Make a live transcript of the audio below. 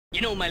You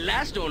know, my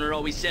last owner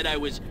always said I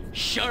was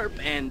sharp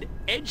and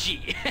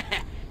edgy.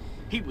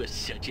 He was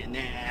such an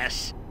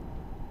ass.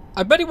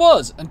 I bet he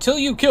was, until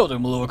you killed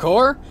him,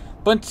 Luakor.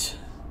 But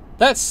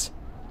that's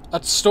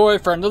a story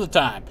for another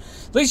time.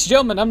 Ladies and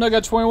gentlemen, I'm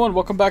NugGuy21.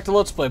 Welcome back to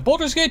Let's Play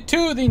Baldur's Gate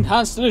 2, the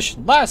Enhanced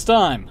Edition. Last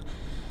time,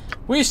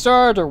 we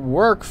started to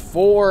work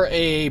for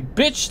a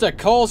bitch that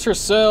calls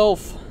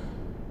herself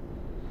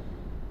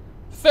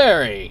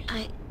Fairy.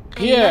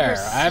 Pierre.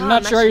 I'm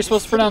not sure how you're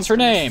supposed to pronounce her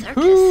name.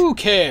 Who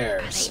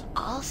cares? Are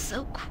they all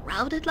so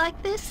crowded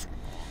like this?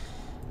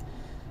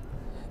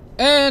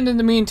 And in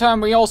the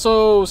meantime, we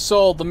also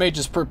solved the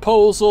mage's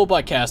proposal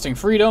by casting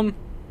Freedom.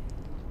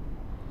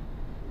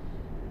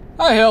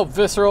 I helped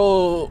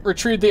Visceral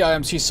retrieve the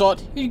items he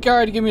sought. He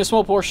agreed to give me a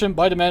small portion,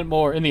 but I demanded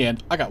more. In the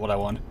end, I got what I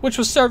wanted, which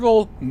was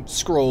several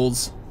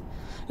scrolls,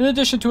 in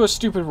addition to a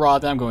stupid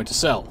rod that I'm going to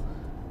sell.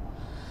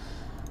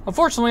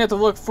 Unfortunately, I have to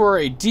look for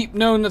a deep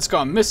gnome that's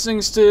gone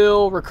missing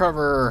still,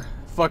 recover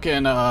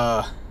fucking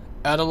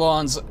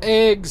Adelon's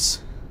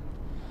eggs,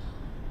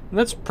 and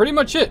that's pretty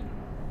much it.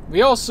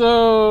 We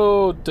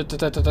also did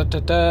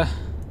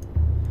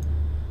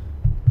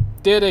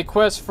a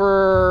quest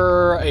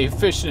for a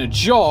fish in a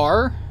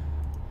jar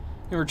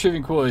and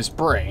retrieving Quilly's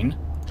brain.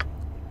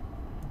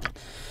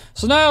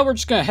 So now we're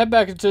just gonna head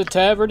back into the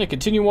tavern and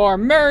continue our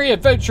merry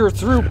adventure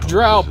through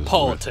drow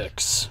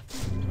politics.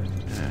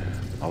 Yeah,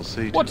 I'll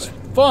see. What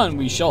fun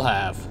we shall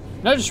have!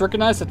 And I just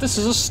recognized that this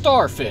is a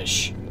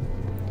starfish.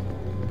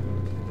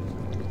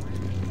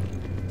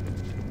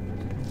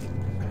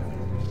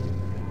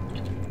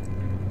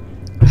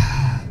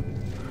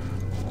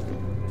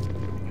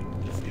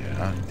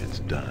 Yeah, it's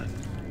done.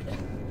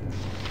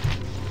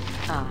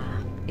 Ah,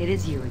 it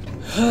is you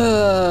again.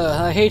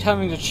 I hate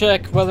having to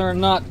check whether or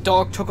not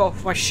dog took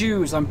off my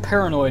shoes. I'm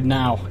paranoid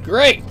now.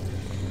 Great!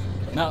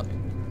 Not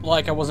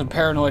like I wasn't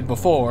paranoid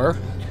before.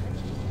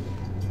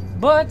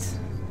 But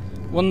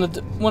when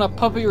a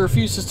puppy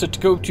refuses to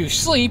go to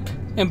sleep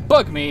and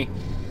bug me,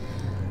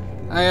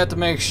 I have to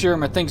make sure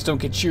my things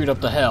don't get chewed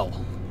up to hell.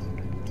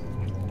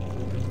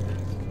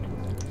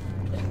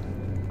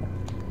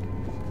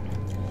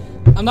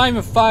 I'm not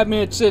even 5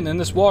 minutes in and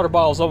this water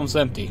bottle is almost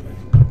empty.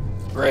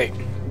 Great.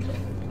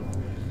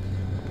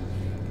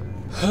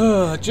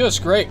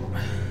 Just great.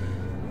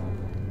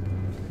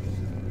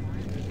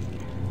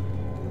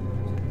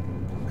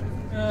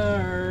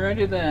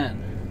 Alrighty then.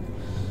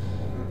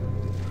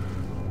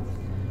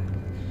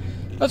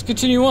 Let's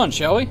continue on,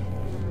 shall we?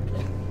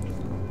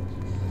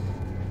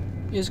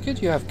 It is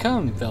good you have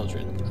come,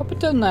 Veldrin. Up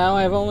until now,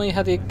 I have only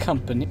had the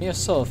company of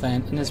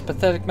Sullivan, and his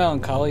pathetic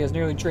melancholy has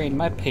nearly drained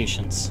my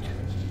patience.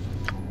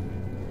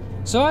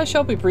 So I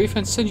shall be brief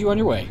and send you on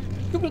your way.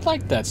 You would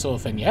like that,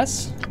 Sullivan,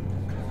 yes?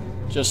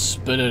 Just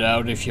spit it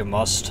out if you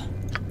must.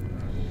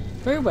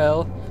 Very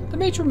well. The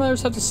matron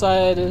mothers have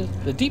decided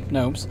the deep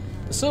gnomes,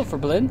 the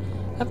Silverblin,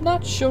 have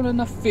not shown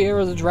enough fear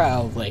of the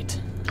drow of late.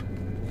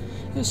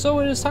 And so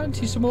it is time to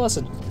teach them a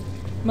lesson.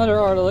 Mother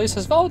Artelis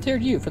has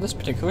volunteered you for this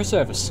particular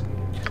service.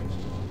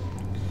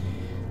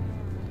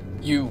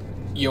 You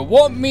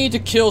want me to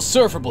kill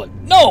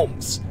Silverblin?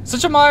 Gnomes!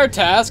 Such a minor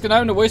task and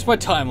I'm to waste my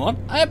time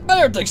on. I have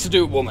better things to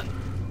do, woman.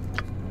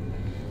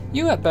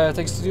 You have better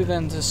things to do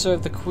than to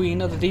serve the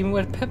queen of the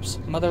demon-wed pips,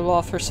 Mother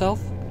Loth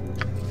herself.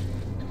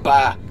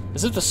 Bah!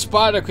 As if the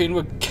Spider Queen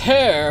would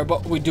care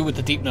what we do with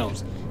the deep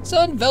gnomes.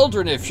 Send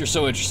Veldrin if you're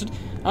so interested.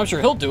 I'm sure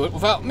he'll do it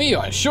without me,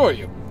 I assure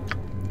you.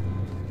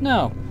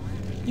 No.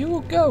 You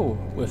will go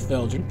with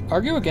Veldrin.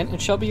 Argue again,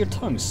 it shall be your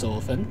tongue,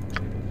 Sullivan.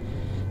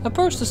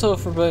 Approach the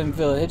Silverblin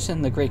village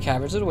and the Great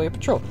Caverns and away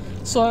patrol.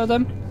 Slaughter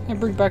them and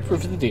bring back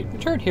proof of the deed.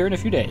 Return here in a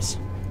few days.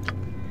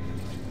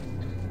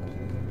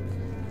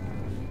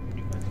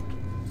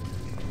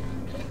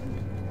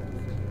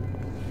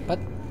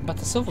 But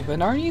the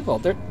Silverblin aren't evil.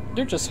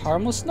 They're just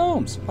harmless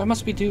gnomes. Why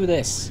must we do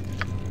this?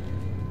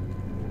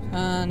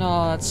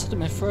 No, that's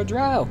sentiment for a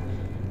drow.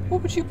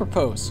 What would you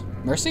propose?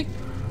 Mercy?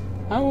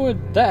 How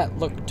would that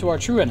look to our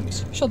true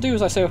enemies? Shall do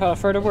as I say without a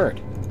further word.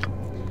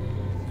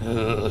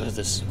 This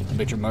is what the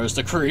Major Mars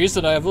decrees,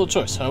 and I have little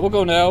choice. I will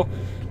go now.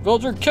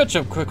 Baldur, catch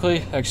up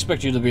quickly. I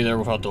expect you to be there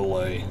without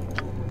delay.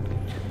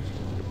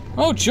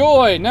 Oh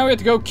joy! Now we have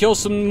to go kill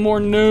some more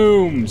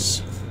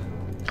gnomes.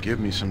 Give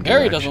me some direction.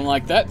 Harry doesn't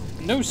like that.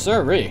 No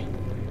sirree.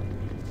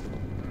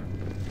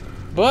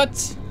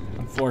 But,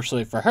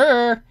 unfortunately for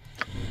her,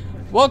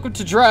 welcome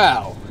to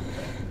Drow.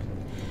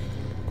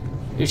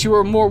 If you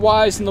were more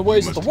wise in the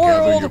ways of the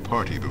world,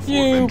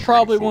 you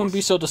probably wouldn't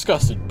be so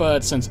disgusted.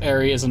 But since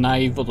Ari is a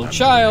naive little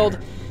child,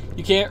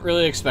 you can't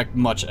really expect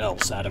much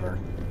else out of her.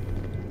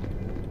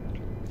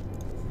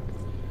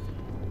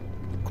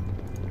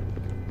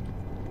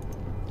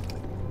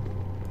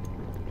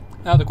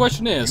 Now the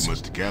question is, you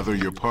must gather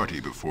your party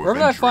before where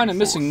would I find a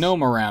missing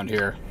gnome around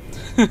here?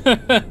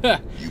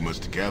 You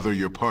must gather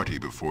your party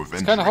before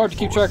venturing. It's kind of hard to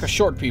keep track of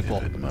short people.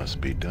 It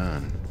must be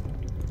done.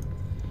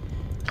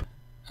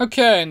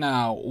 Okay,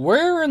 now,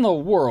 where in the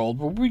world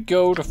would we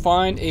go to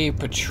find a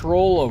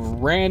patrol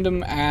of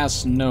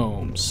random-ass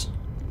gnomes?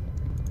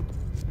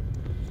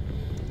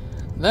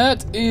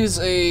 That is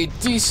a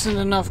decent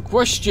enough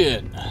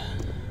question.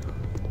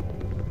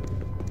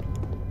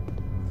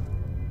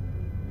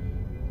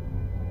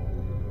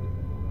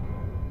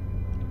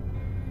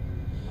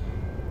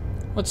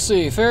 Let's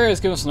see, Fairy has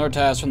given us another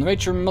task from the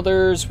Matron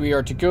Mothers. We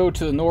are to go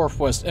to the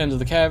northwest end of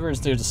the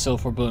caverns near the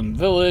Silverbloom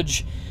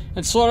village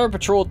and slaughter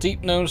patrol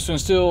deep gnomes to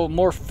instill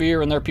more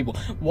fear in their people.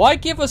 Why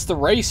give us the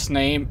race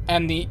name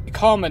and the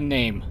common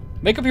name?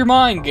 Make up your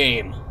mind,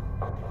 game.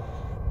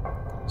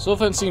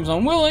 Solfain seems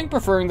unwilling,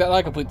 preferring that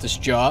I complete this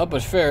job,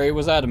 but Fairy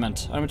was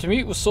adamant. I'm to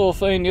meet with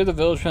Solfain near the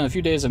village within a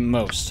few days at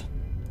most.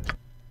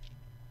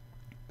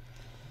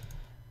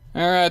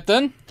 Alright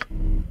then.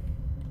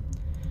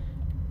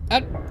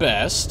 At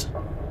best,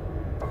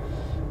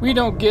 we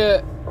don't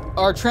get...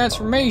 Our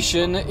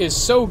transformation is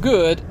so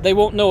good, they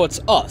won't know it's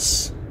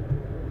us.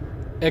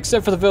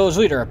 Except for the village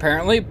leader,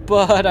 apparently,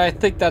 but I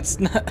think that's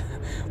not...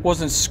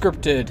 wasn't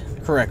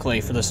scripted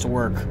correctly for this to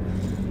work.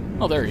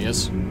 Oh, there he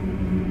is.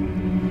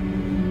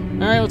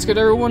 Alright, let's get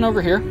everyone over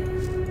here.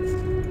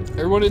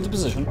 Everyone into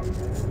position.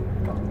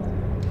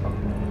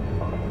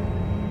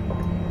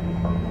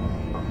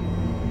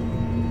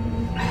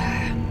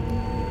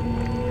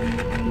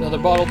 Another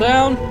bottle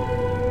down.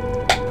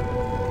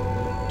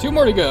 2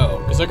 more to go,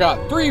 because I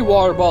got 3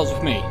 water bottles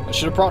with me. I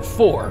should have brought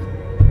 4.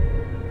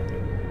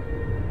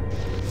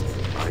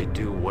 I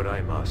do what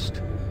I must,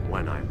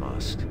 when I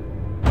must.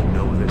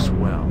 Know this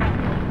well.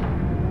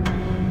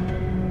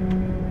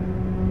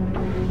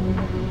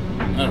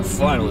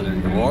 Finally, there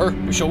you are.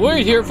 We shall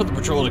wait here for the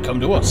patrol to come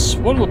to us.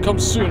 One will come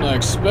soon, I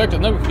expect,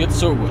 and then we can get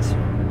this over with.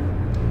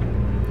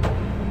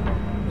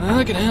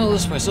 I can handle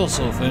this myself,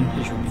 Solfain,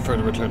 if you prefer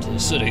to return to the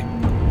city.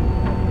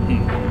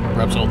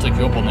 Perhaps I'll take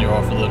you up on the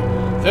offer then.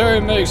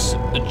 Fairy makes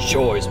the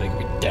joys make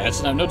me dance,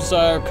 and I have no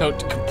desire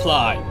to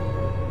comply.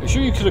 Are you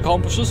sure you could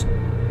accomplish this?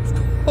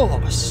 Of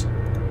course.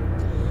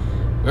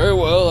 Very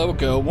well, I will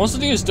go. Once the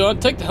deed is done,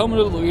 take the helmet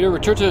of the leader,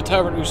 return to the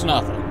tavern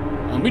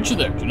Usnatha. I'll meet you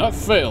there. Do not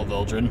fail,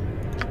 Veldrin.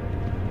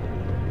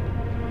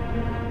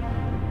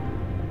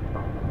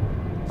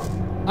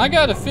 I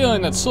got a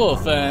feeling that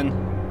Solfain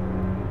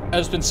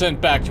has been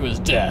sent back to his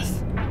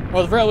death. Or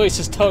at the very least,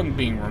 his tongue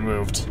being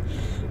removed.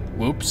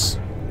 Whoops.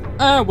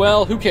 Ah,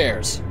 well, who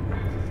cares?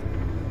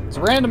 It's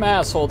a random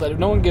asshole that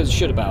no one gives a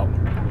shit about.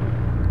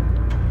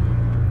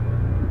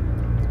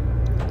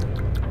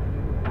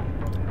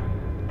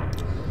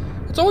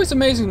 It's always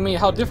amazing to me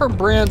how different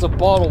brands of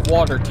bottled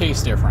water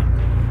taste different.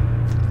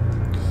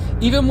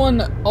 Even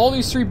when all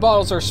these 3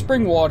 bottles are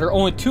spring water,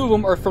 only 2 of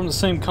them are from the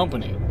same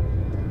company.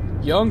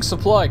 Young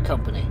Supply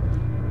Company.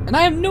 And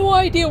I have no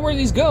idea where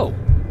these go.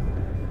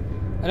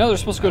 I know they're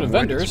supposed to go to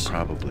vendors. It's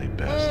probably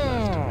best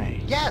left to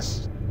me.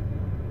 Yes.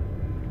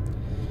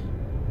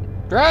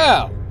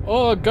 Drow!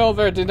 Oh,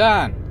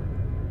 Golverdidan.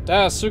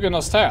 Da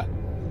Suganostea.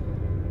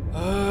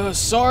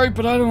 Sorry,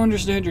 but I don't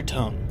understand your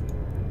tone.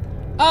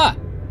 Ah!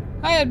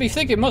 I had be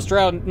thinking most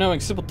Drow knowing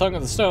simple tongue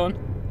of the stone.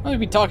 I would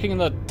be talking in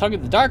the tongue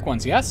of the Dark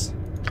Ones, yes?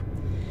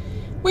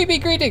 We be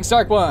greetings,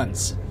 Dark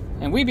Ones!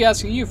 And we be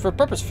asking you for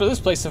purpose for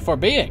this place of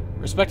being,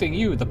 respecting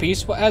you, the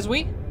peace, as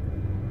we?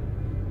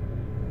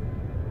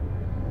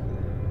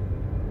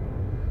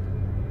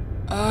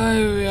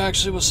 I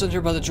actually was sent here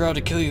by the Drow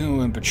to kill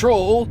you in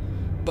patrol,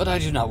 but I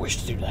do not wish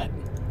to do that.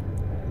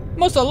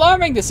 Most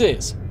alarming this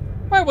is!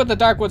 Why would the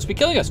Dark Ones be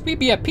killing us? We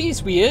be at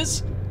peace, we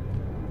is!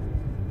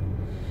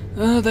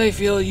 They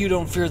feel you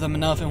don't fear them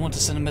enough and want to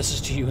send a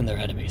message to you and their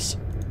enemies.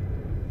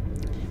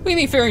 We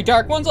be fearing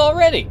Dark Ones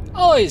already!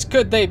 Always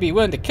could they be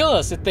willing to kill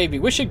us if they be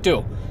wishing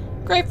to.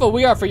 Grateful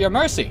we are for your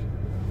mercy.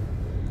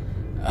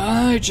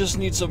 I just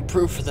need some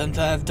proof for them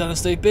to have done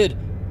as they bid.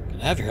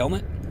 Can I have your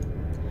helmet?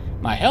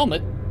 My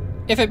helmet?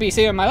 If it be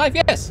saving my life,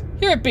 yes!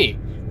 Here it be!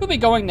 We'll be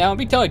going now and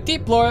be telling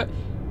deep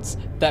lords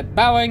that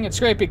bowing and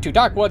scraping to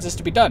Dark Ones is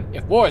to be done,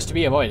 if war is to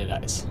be avoided,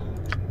 eyes.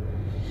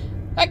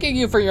 Thanking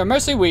you for your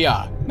mercy, we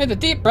are. May the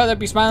deep brother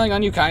be smiling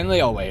on you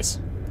kindly always.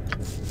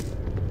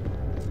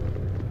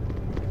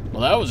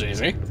 Well, that was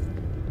easy.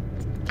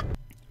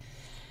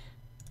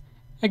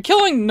 And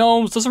killing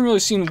gnomes doesn't really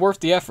seem worth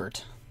the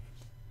effort.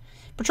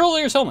 Patrol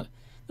leader's helmet.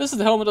 This is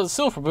the helmet of the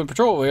Silverbloom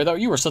patrol leader that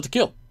you were set to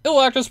kill. It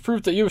will act as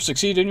proof that you have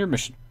succeeded in your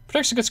mission.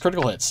 Protects against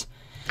critical hits.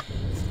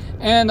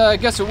 And I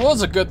guess it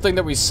was a good thing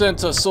that we sent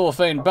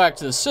Solfain back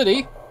to the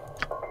city.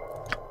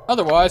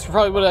 Otherwise, we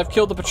probably would have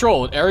killed the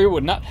patrol, and Area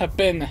would not have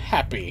been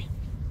happy.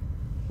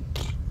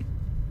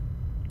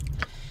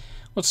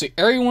 Let's see,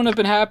 Area wouldn't have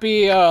been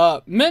happy,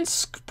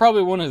 Minsk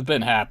probably wouldn't have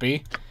been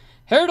happy.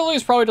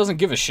 Hercules probably doesn't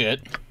give a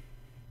shit.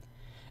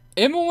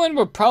 Imoen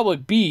would probably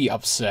be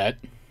upset.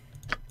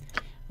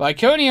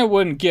 Lyconia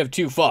wouldn't give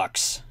 2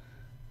 fucks.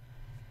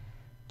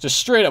 Just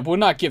straight up would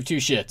not give 2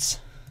 shits.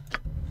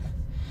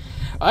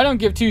 I don't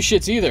give 2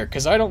 shits either,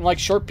 because I don't like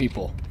short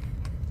people.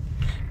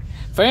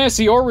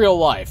 Fantasy or real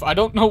life. I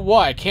don't know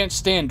why I can't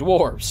stand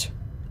dwarves.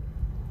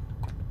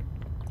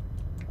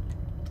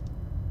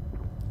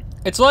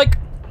 It's like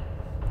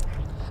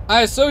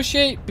I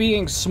associate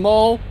being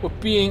small with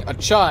being a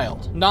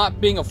child,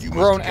 not being a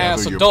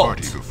grown-ass adult. You must gather your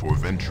party before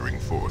venturing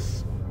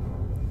forth.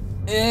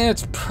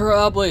 It's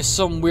probably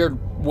some weird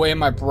way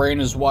my brain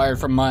is wired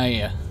from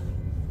my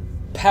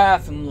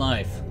path in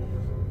life.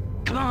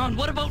 Come on,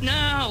 what about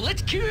now?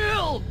 Let's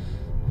kill!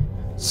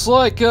 It's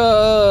like,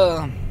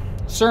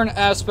 certain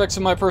aspects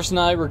of my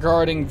personality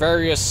regarding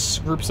various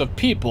groups of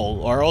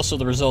people are also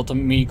the result of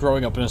me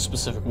growing up in a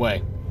specific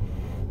way.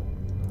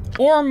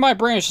 Or my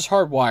brain is just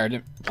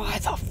hardwired. Why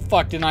the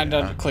fuck did I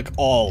not click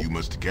all? You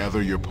must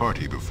gather your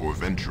party before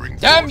venturing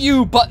Damn forth.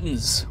 you,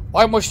 buttons!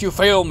 Why must you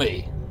fail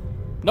me?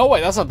 No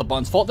way, that's not the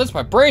button's fault. That's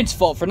my brain's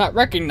fault for not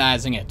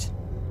recognizing it.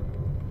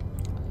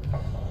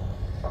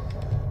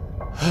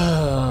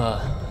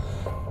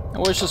 I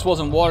wish this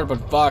wasn't water but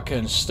vodka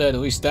instead.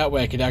 At least that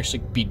way I could actually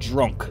be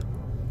drunk.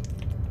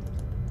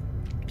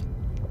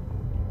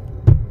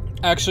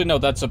 Actually, no,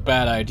 that's a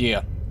bad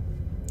idea.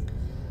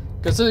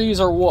 Because these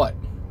are what?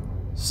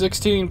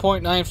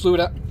 16.9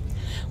 fluid.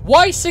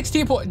 Why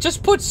 16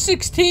 Just put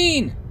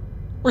 16!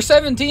 Or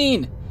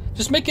 17!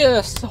 Just make it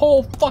a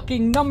whole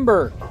fucking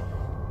number!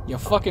 You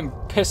fucking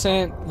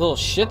pissant little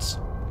shits.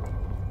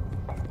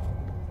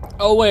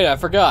 Oh wait, I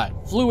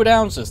forgot. Fluid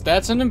ounces.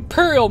 That's an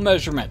imperial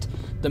measurement.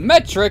 The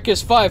metric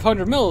is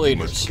 500 milliliters. You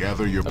must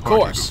gather your Of party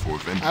course. before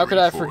venturing How could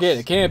I forth. forget?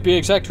 It can't be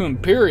exact to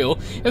imperial.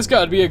 It's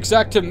gotta be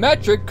exact to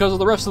metric because of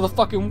the rest of the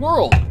fucking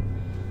world.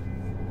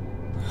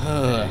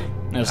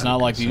 It's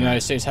not like the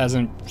United States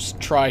hasn't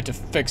tried to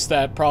fix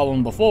that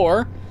problem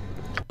before.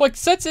 But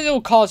since it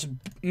will cost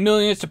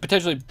millions to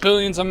potentially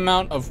billions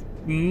amount of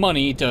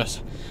money to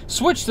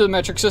switch to the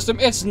metric system,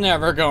 it's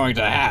never going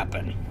to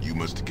happen. You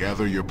must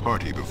gather your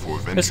party before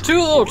venturing It's too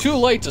little, forth. too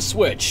late to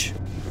switch.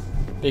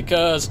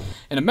 Because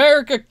in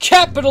America,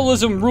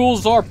 capitalism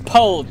rules our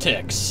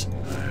politics.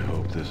 I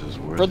hope this is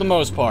worth For the it.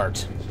 most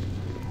part.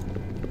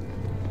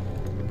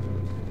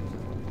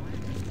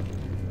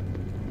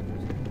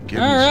 Give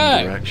me Alright.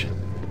 some direction.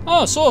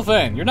 Oh,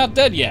 Sulfan, you're not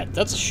dead yet.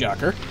 That's a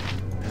shocker.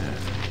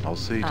 I'll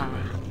see to Ah,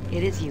 it.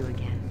 it is you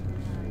again.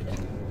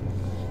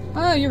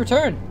 Ah, you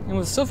return, and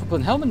with a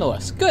silver-blend helmet no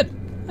less. Good.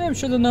 I am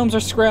sure the gnomes are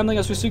scrambling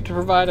as we seek to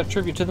provide a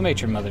tribute to the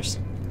matron mothers.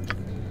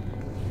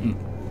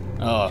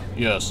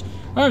 Yes.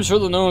 I am sure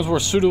the gnomes were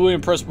suitably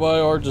impressed by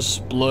our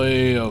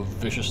display of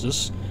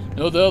viciousness.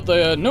 No doubt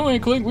they had no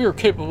inkling we were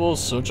capable of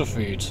such a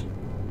feat.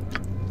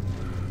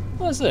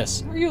 What is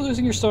this? Are you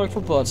losing your stomach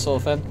for blood,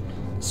 Sulfan?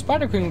 The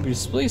Spider Queen would be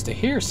displeased to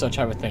hear such,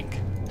 I would think.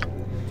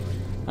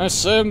 I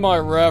saved my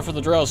wrath for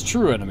the Drow's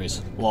true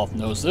enemies. Loth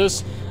knows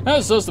this,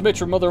 as does the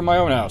matron mother of my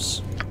own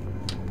house.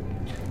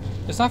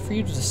 It's not for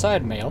you to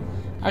decide, Male.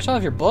 I shall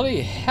have your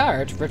bloody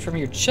heart ripped from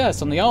your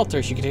chest on the altar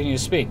if you continue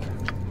to speak.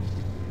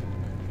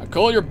 I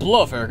call your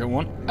bluff, arrogant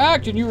one.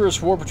 Act and you were a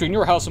war between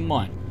your house and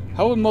mine.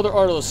 How would Mother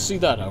Artemis see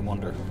that, I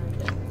wonder?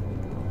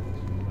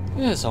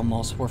 It is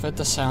almost worth it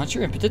to silence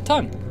your impotent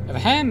tongue. If a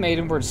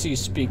handmaiden were to see you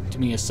speak to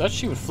me as such,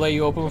 she would flay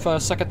you open without a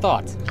second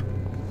thought.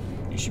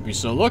 You should be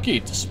so lucky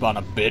to spawn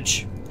a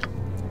bitch.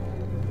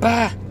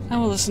 Bah! I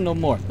will listen no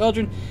more.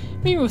 Veldrin,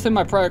 meet me within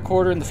my private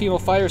quarter in the Female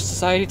Fighters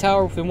Society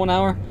Tower within 1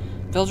 hour.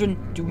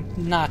 Veldrin, do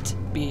not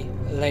be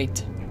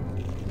late.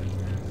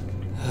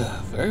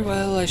 Very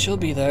well, I shall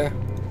be there.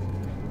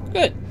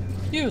 Good.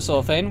 You,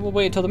 Sulfane, will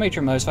wait until the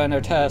matron mothers find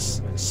their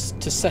tasks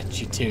to set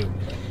you to.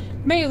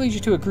 May it lead you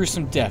to a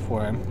gruesome death,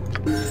 Worm.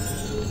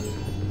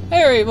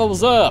 Harry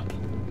levels up!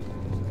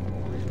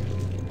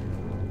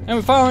 And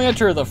we finally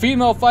enter the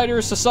Female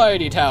Fighters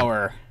Society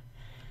Tower.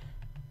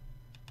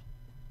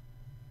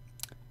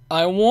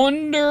 I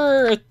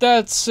wonder if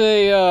that's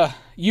a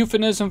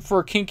euphemism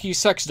for kinky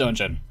sex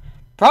dungeon.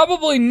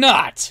 Probably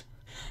not!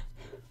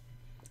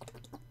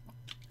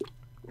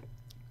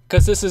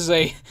 Because this is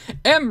a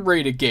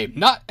M-rated game,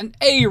 not an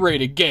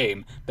A-rated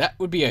game. That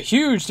would be a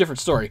huge different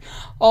story.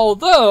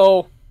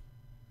 Although...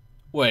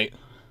 Wait.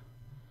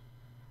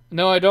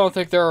 No, I don't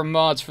think there are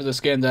mods for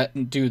this game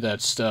that do that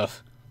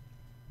stuff.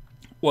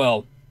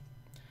 Well,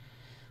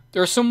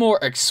 there's some more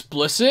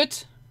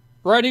explicit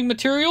writing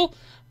material,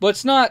 but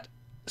it's not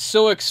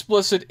so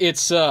explicit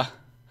it's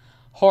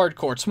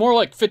hardcore. It's more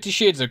like 50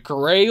 Shades of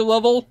Grey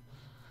level,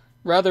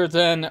 rather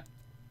than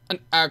an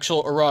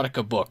actual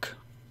erotica book.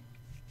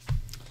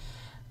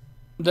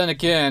 Then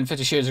again,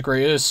 50 Shades of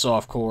Grey is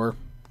softcore.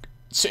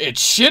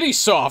 It's shitty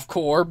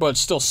softcore, but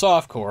still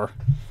softcore.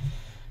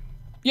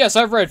 Yes,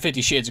 I've read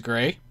 50 Shades of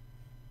Grey.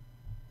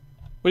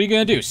 What are you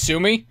gonna do, sue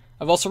me?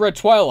 I've also read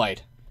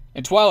Twilight.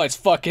 And Twilight's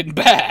fucking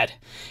bad.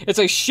 It's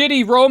a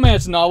shitty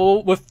romance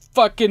novel with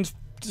fucking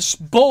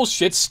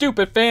bullshit,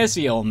 stupid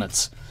fantasy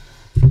elements.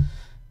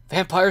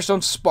 Vampires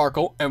don't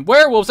sparkle, and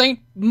werewolves ain't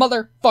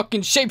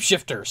motherfucking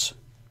shapeshifters.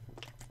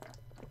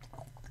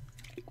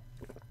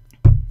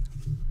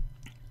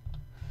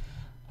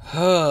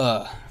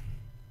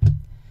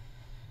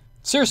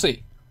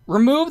 Seriously,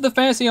 remove the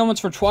fantasy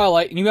elements from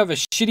Twilight and you have a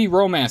shitty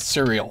romance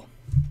serial.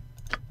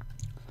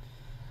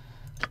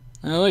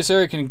 At least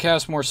Harry can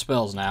cast more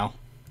spells now.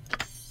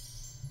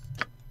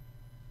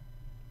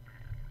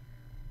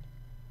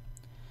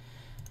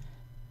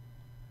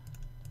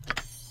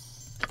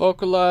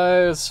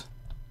 Vocalize.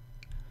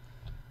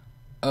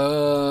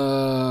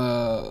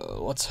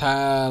 Let's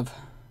have...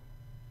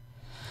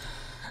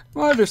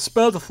 Minor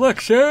spell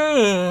deflection.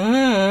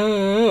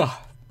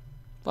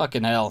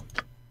 Fucking hell.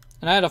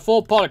 And I had a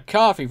full pot of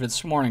coffee for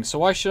this morning, so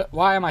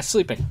why am I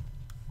sleeping?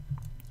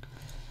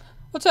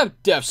 Let's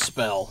have death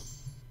spell.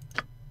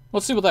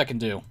 Let's see what that can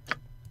do.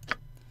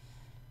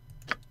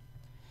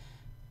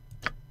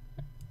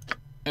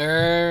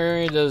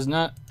 Area does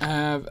not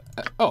have...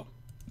 oh.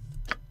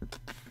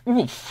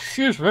 Ooh,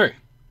 excuse me.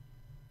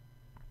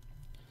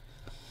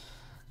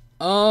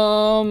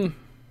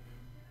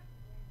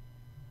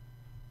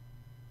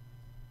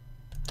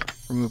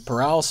 Remove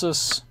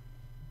paralysis.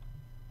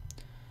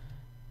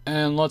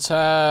 And let's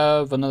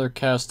have another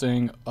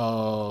casting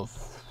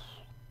of...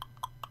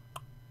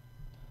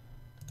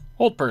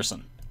 hold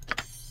person.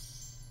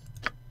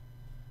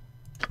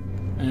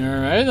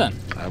 Alright then.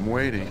 I'm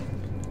waiting.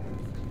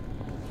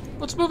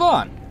 Let's move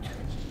on.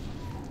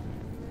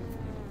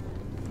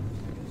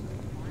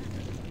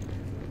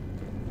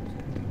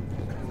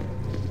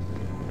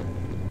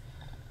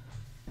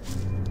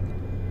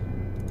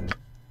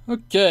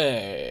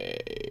 Okay.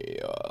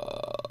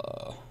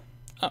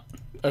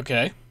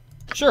 Okay.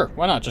 Sure,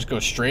 why not? Just go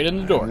straight in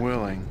the door. I'm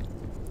willing.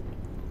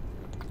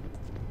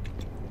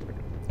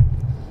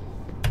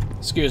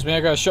 Excuse me,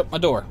 I gotta shut my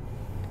door.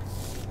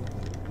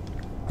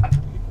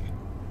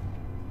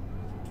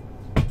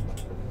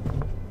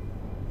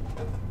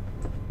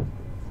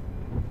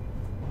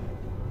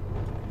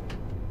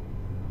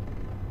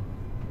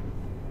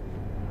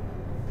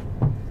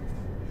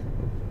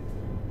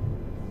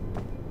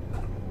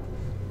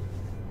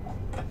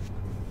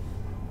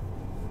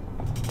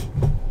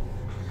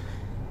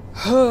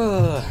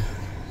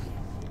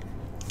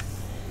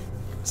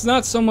 It's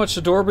not so much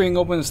the door being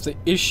open as the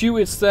issue,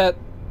 it's that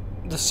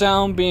the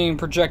sound being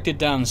projected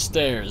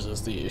downstairs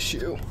is the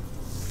issue.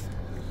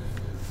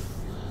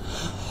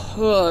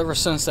 Ever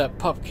since that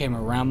pup came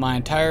around, my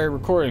entire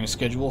recording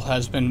schedule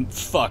has been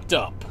fucked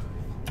up.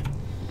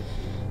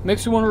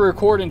 Makes me want to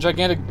record in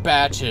gigantic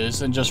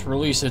batches and just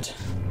release it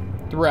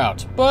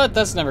throughout, but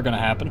that's never gonna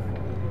happen.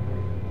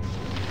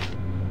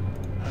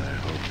 I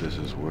hope this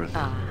is worth it.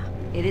 Ah,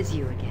 it is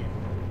you again.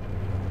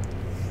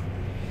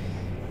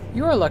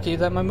 You are lucky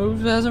that my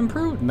mood has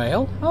improved,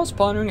 Male. I was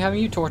pondering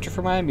having you torture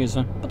for my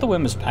amusement, but the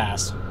whim has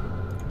passed.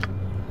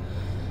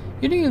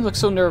 You needn't look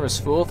so nervous,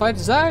 fool. If I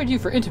desired you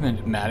for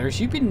intimate matters,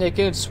 you'd be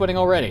naked and sweating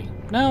already.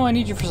 Now I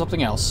need you for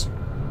something else.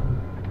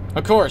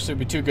 Of course, it would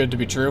be too good to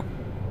be true.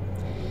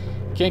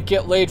 Can't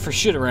get laid for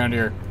shit around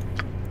here.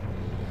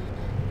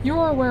 You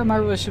are aware of my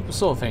relationship with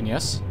Sullivan,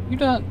 yes? You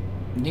do not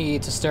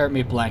need to stare at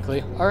me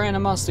blankly. Our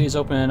animosity is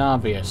open and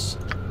obvious.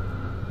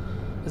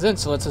 His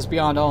insolence is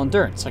beyond all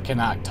endurance. I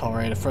cannot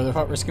tolerate it further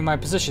without risking my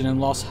position in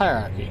lost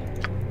hierarchy.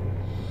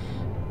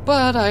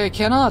 But I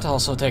cannot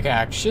also take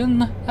action.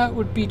 That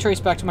would be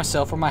traced back to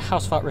myself or my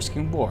house without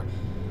risking war.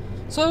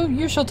 So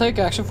you shall take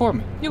action for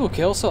me. You will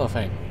kill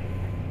Cellophane.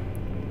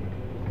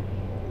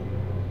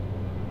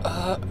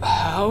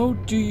 How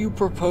do you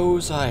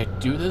propose I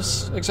do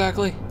this,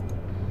 exactly?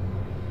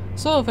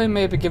 Cellophane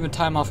may have been given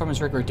time off from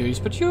his regular duties,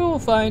 but you will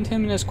find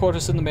him in his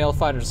quarters in the Male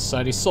Fighter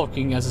Society,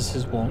 sulking as is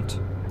his wont.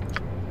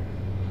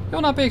 He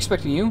will not be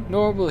expecting you,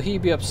 nor will he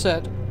be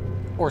upset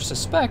or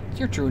suspect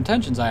your true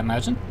intentions, I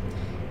imagine.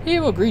 He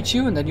will greet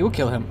you, and then you will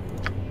kill him.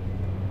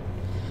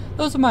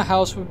 Those of my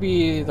house would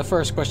be the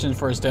first question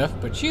for his death,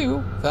 but you,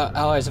 without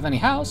allies of any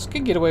house,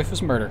 can get away with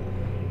his murder.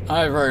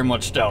 I very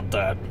much doubt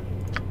that.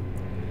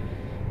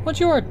 Once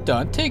you are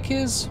done, take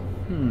his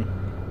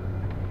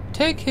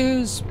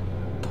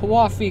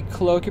Pawafi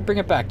cloak and bring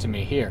it back to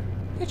me, here.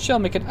 It shall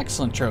make an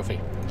excellent trophy.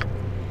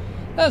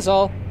 That is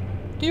all.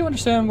 Do you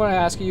understand what I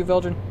ask of you,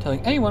 Veldrin?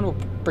 Telling anyone will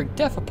bring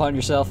death upon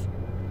yourself.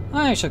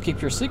 I shall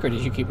keep your secret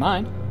as you keep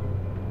mine.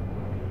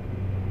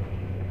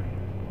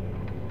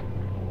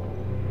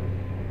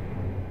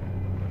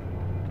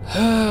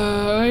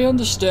 I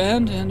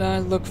understand, and I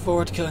look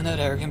forward to killing that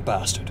arrogant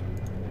bastard.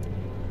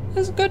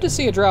 It's good to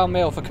see a drow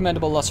male with a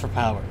commendable lust for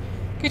power.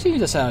 Continue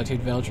this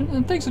attitude, Veldrin,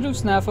 and thanks to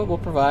Snafa will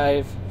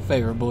provide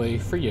favorably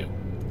for you.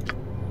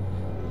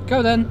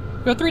 Go then.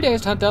 You have 3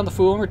 days to hunt down the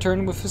fool and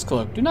return with his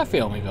cloak. Do not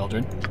fail me,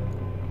 Veldrin.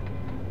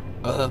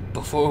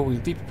 Before we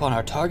leap upon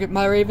our target,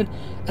 my raven,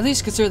 at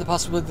least consider the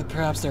possibility that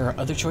perhaps there are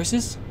other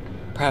choices?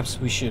 Perhaps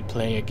we should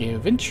play a game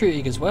of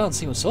intrigue as well and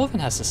see what Sullivan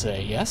has to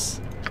say,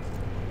 yes?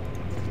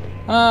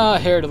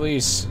 Herr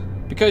Delise,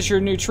 because your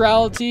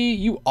neutrality,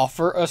 you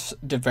offer us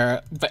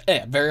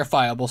a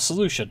verifiable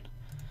solution.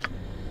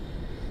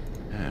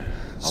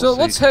 So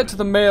let's head to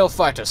the Male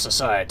Fighter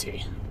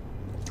Society.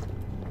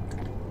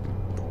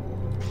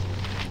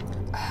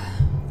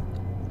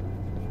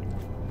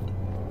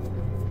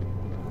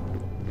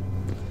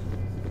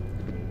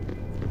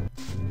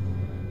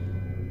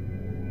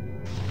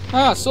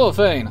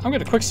 Sullivan, I'm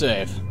gonna quick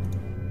save.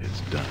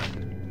 It's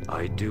done.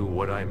 I do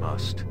what I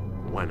must,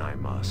 when I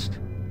must.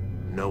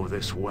 Know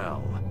this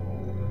well.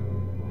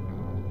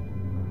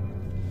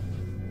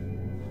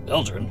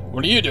 Eldrin,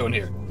 what are you doing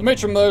here? The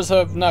matron mothers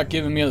have not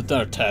given me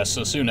another task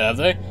so soon, have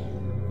they?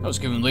 I was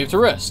given leave to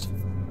rest.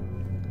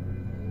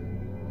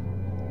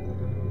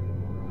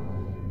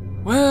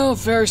 Well,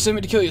 very sent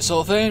me to kill you,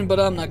 Sullivan, but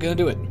I'm not gonna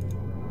do it.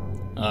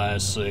 I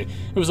see.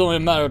 It was only a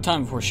matter of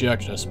time before she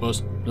acted, I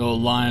suppose. No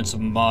alliance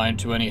of mine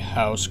to any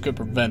house could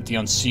prevent the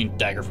unseen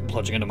dagger from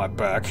plunging into my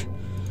back.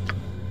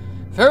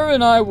 Fairy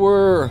and I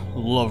were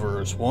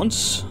lovers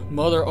once.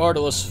 Mother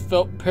Artemis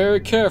felt very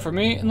care for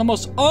me in the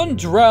most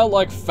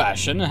undrow-like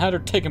fashion and had her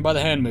taken by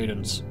the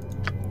handmaidens.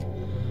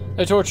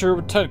 They tortured her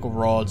with tentacle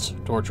rods.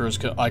 Torturers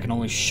I can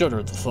only shudder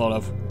at the thought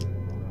of.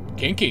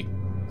 Kinky.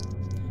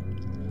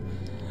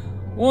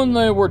 When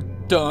they were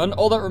done,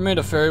 all that remained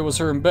of Fairy was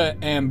her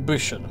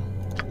ambition.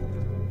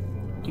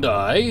 And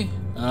I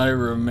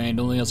remained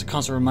only as a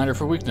constant reminder of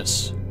her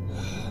weakness.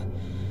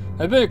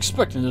 I've been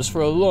expecting this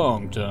for a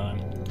long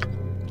time.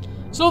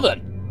 So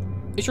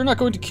then, if you're not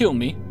going to kill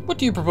me, what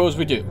do you propose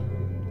we do?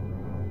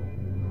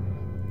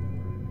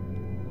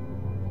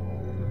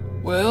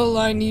 Well,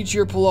 I need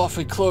your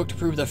Palafri cloak to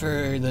prove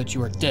that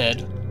you are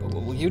dead, but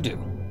what will you do?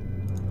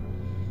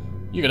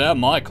 You can have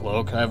my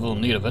cloak, I have little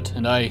need of it,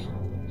 and I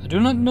do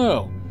not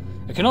know.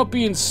 I cannot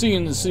be seen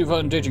in the city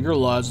without endangering your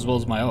lives as well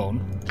as my own.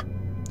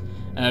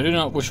 And I do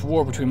not wish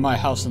war between my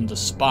house and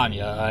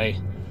Despania. I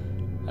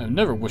have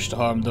never wished to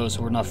harm those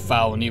who are not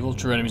foul and evil,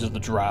 true enemies of the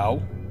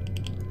Drow.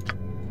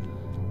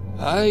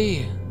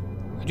 I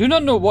do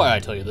not know why I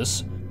tell you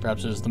this.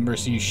 Perhaps it is the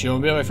mercy you show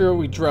me, but I fear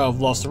we Drow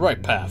have lost the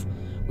right path.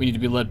 We need to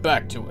be led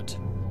back to it.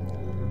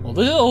 Well,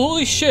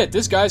 holy shit,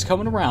 this guy's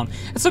coming around.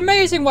 It's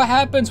amazing what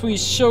happens when you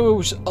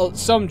show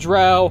some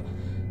Drow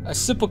a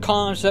simple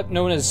concept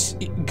known as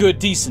good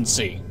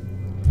decency.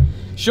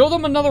 Show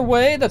them another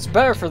way that's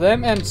better for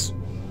them, and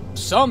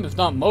some, if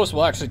not most,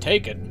 will actually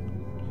take it.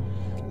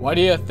 Why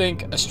do you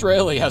think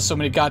Australia has so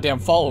many goddamn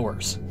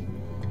followers?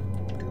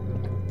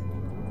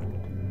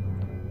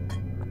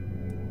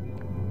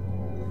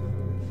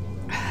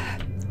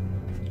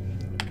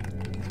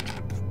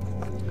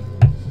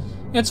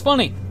 It's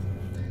funny.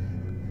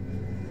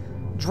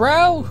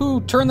 Drow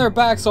who turn their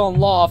backs on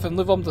Loth and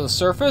live up to the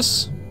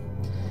surface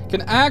can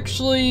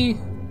actually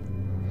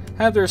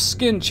have their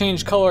skin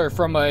change color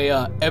from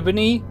a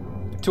ebony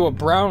to a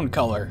brown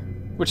color,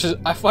 which is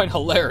I find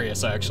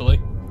hilarious actually.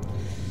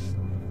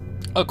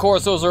 Of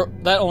course,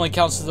 that only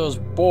counts to those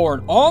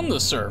born on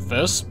the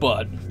surface,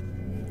 but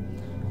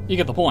you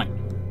get the point.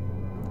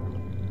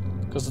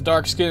 Because the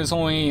dark skin is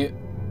only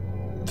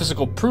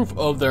physical proof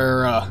of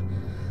their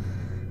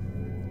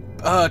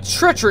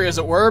treachery, as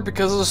it were,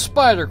 because of the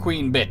Spider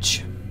Queen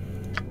bitch.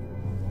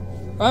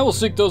 I will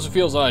seek those who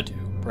feel as I do.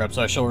 Perhaps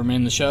I shall remain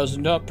in the shadows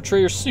and not betray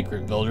your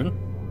secret, Baldur.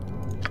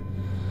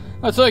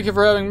 I thank you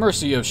for having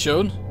mercy you have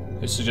shown.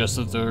 It suggests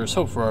that there is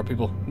hope for our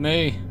people.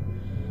 May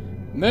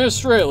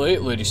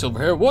Australia, Lady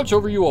Silverhair, watch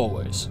over you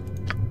always.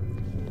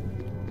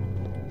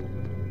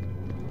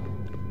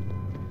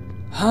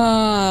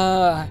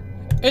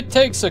 It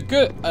takes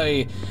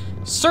a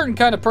certain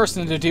kind of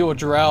person to deal with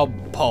Drow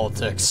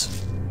politics.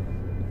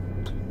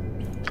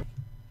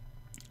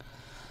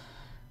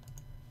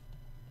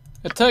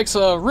 It takes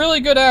a really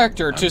good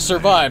actor to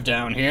survive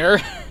down here.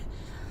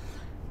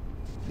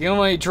 The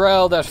only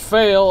Drow that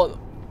fail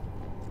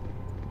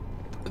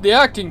the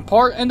acting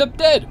part end up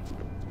dead.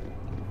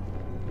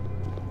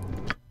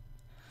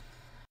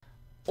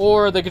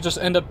 Or they could just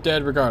end up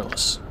dead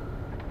regardless.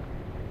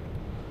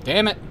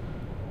 Damn it.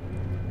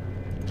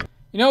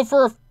 You know,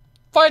 for a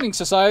fighting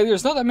society,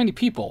 there's not that many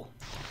people.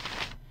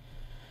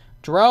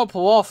 Drow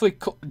Palafli...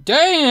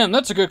 Damn,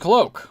 that's a good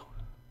cloak.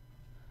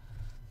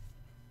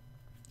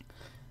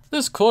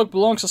 This cloak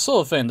belongs to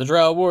Silverfane, the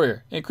Drow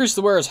warrior. It increases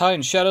the wearer's hide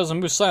in shadows and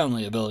moves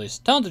silently abilities.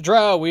 Talented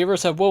Drow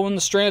weavers have woven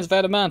the strands of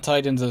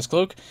adamantite into this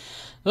cloak,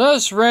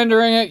 thus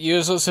rendering it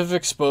useless if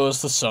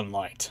exposed to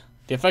sunlight.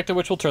 The effect of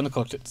which will turn the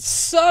cloak to...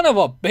 Son of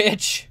a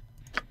bitch!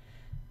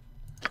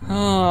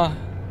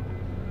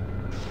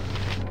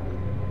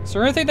 Is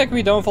there anything that can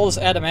be done with all this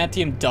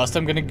adamantium dust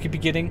I'm gonna be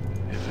getting?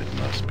 If it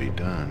must be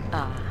done.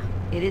 Ah,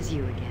 it is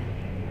you again.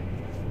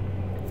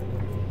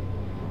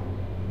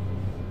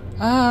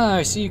 Ah,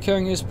 I see you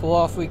carrying his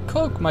Palafli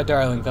cloak, my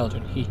darling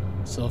Baldur.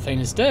 Silverfane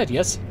is dead,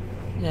 yes?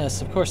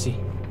 Yes, of course he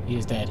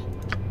is dead.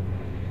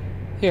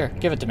 Here,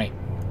 give it to me.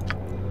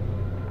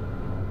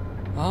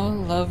 All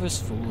love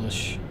is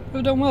foolish. You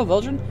have done well,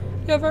 Baldur.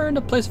 You have earned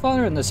a place of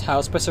honor in this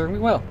house by serving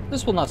me well.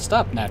 This will not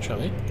stop,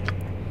 naturally.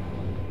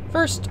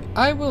 First,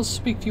 I will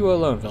speak to you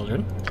alone,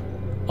 Baldur.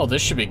 Oh,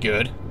 this should be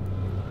good.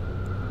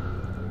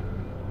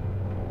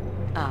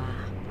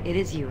 Ah, it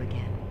is you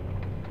again.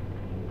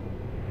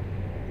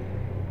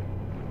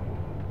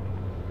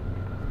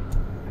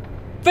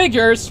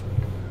 Figures!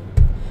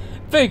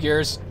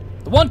 Figures.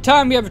 The one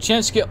time we have a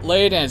chance to get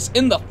laid and it's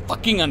in the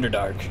fucking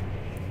Underdark.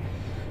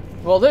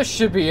 Well, this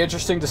should be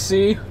interesting to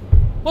see.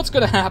 What's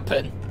gonna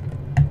happen?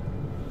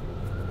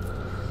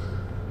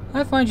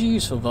 I find you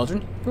useful, Baldur.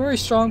 You're a very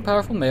strong,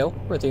 powerful male,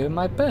 worthy of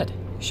my bed.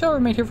 You shall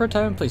remain here for a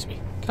time and please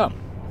me. Come.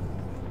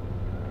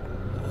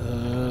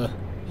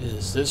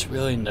 Is this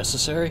really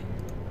necessary?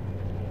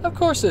 Of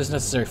course it is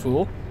necessary,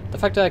 fool. The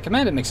fact that I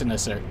command it makes it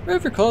necessary.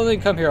 Remove your clothing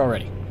and come here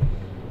already.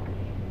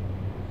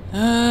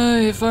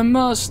 If I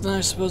must, then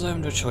I suppose I have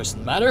no choice in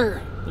the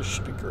matter. This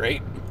should be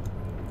great.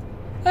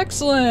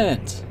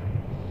 Excellent!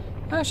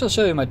 I shall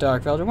show you my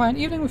dark Baldur why an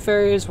evening with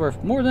fairies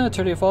worth more than an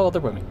eternity of all other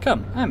women.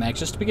 Come, I am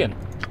anxious to begin.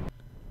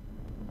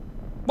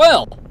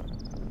 Well!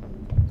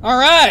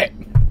 Alright!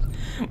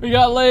 We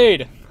got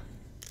laid!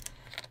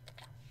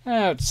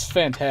 That's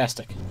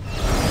fantastic.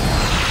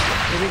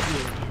 It is you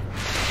again.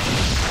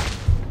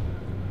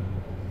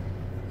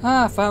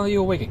 Ah, finally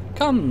you awaken.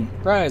 Come,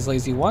 rise,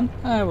 lazy one.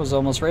 I was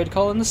almost ready to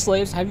call in the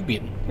slaves and have you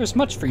beaten. There's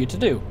much for you to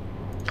do.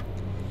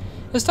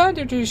 It's time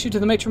to introduce you to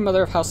the matron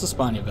mother of House of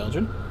Spania,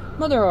 Belgian.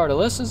 Mother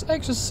Artelis is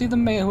anxious to see the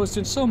man who has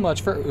done so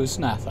much for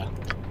Usnatha.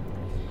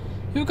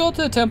 You go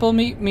to the temple and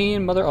meet me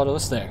and Mother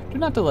Artelis there. Do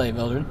not delay,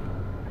 Belgian.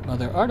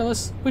 Mother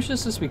Artelis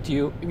wishes to speak to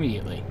you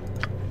immediately.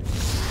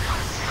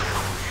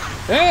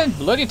 And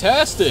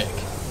bloody-tastic!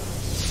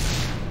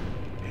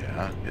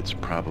 Yeah, it's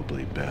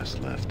probably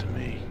best left to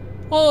me.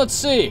 Well, let's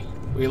see.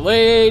 We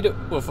laid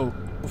with a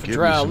Give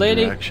drow me some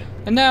lady, direction.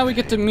 and now we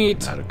get to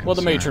meet, Not a well,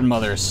 the concern. matron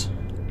mothers.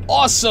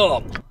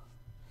 Awesome!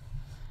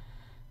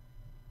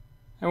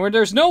 And where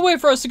there's no way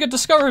for us to get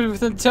discovered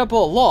within the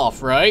Temple of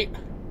Loth, right?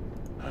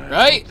 I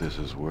Right? hope this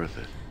is worth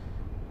it.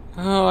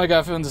 Oh, I got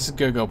a feeling this is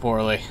gonna go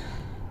poorly.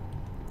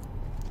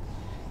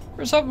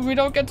 There's hoping we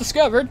don't get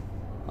discovered.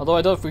 Although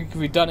I don't think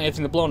we've done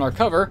anything to blow in our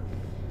cover.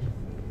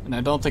 And I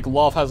don't think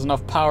Loth has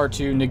enough power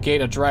to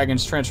negate a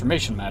dragon's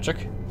transformation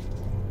magic.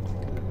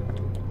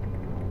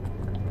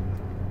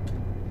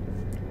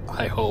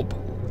 I hope.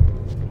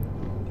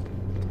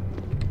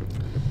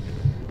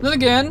 Then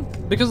again,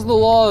 because of the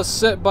laws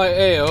set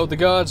by Ao, the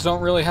gods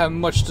don't really have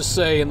much to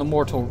say in the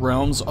mortal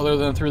realms other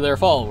than through their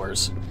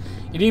followers.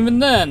 And even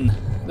then,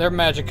 their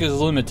magic is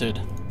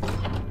limited.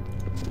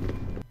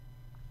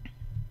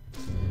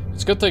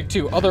 It's a good thing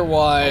too,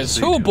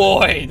 otherwise, oh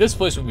boy, this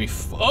place would be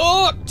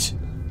fucked!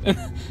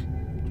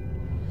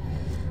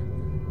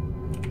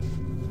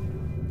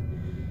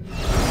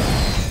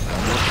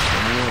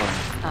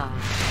 Ah,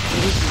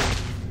 it is you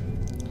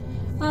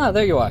again. Ah,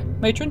 there you are.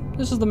 Matron,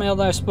 this is the male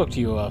that I spoke to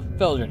you of,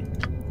 Veldrin.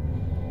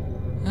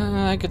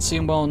 I could see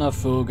him well enough,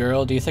 fool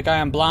girl. Do you think I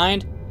am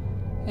blind?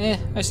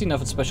 I see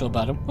nothing special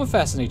about him. What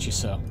fascinates you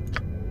so?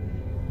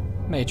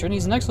 Matron,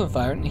 he's an excellent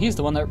fighter, and he's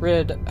the one that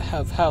rid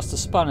of House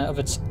Despondent of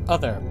its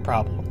other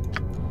problem.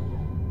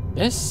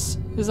 This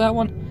is that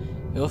one?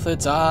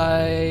 Ilthids,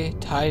 eye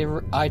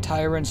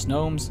tyrants,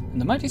 gnomes, and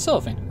the mighty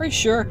cellophane. Are you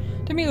sure?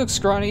 To me, he looks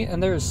scrawny,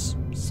 and there's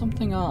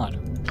something odd.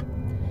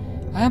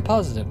 I am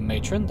positive,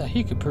 Matron, that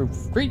he could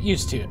prove great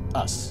use to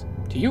us.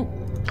 To you.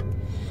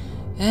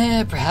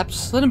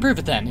 Perhaps. Let him prove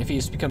it then, if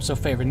he's become so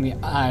favored in the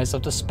eyes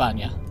of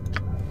Despania.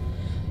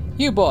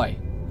 You boy,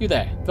 you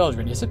there,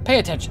 Veldrin, is it? Pay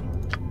attention.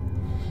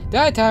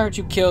 The eye tyrant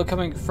you killed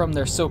coming from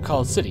their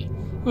so-called city.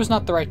 It was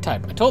not the right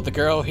type. I told the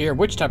girl here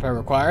which type I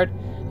required,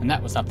 and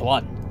that was not the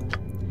one.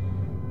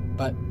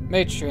 But,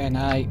 Matron,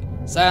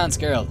 Silence,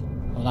 girl.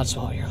 I will not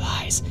swallow your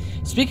lies.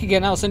 Speak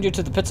again, I will send you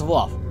to the pits of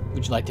Loth.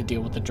 Would you like to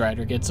deal with the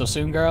Dryder so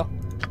soon, girl?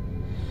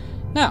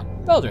 Now,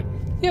 Baldur,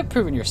 you have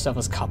proven yourself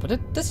as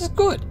competent. This is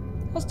good.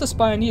 House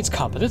Despania needs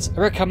competence, a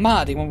rare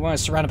commodity when one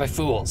is surrounded by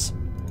fools.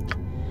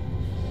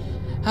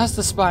 House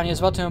Despania is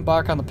about to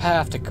embark on the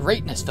path to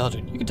greatness, Baldur.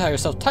 You can tie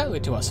yourself tightly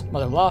to us.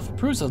 Mother Loth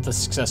approves of the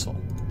successful.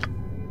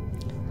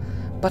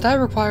 But I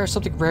require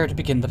something rare to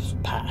begin the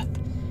path.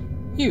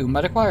 You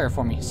might acquire it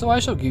for me, so I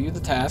shall give you the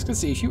task and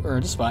see if you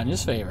earn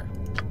Despania's favor.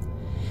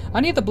 I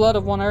need the blood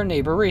of one of our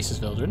neighbor races,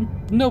 Vildren.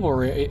 The noble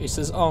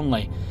races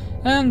only.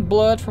 And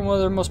blood from one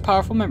of their most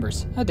powerful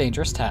members. A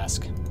dangerous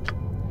task.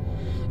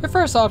 Your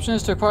first option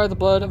is to acquire the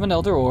blood of an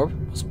elder orb,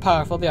 most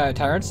powerful of the eye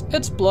tyrants.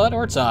 Its blood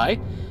or its eye.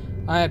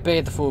 I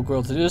bade the fool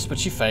girl to do this, but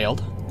she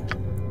failed.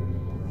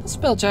 The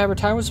spell jabber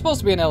tyrant was supposed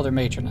to be an elder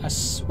matron. I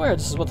swear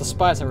this is what the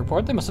spies have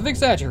reported. They must have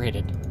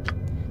exaggerated.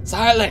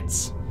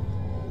 Silence!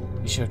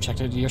 You should have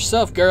checked it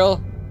yourself,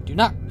 girl. Do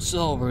not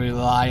so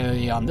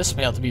rely on this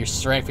male to be your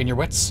strength and your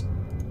wits.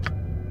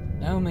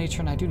 No,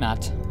 matron, I do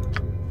not.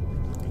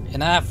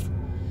 Enough.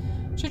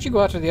 Should you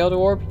go after the Elder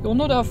Orb, you will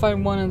no doubt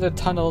find one in the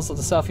tunnels of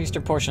the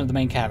southeastern portion of the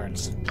main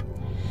caverns.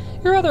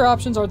 Your other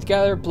options are to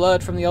gather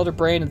blood from the Elder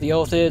Brain of the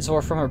Ilthids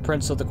or from a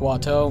Prince of the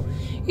Guato.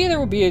 Either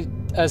will be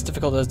as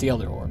difficult as the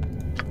Elder Orb.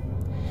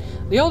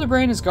 The Elder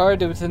Brain is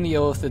guarded within the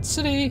Ilthid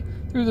city,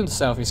 through the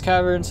southeast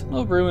caverns.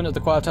 The ruin of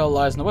the Guato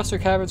lies in the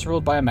western caverns,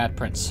 ruled by a mad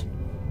prince.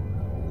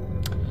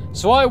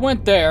 So I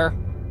went there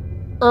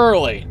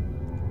early.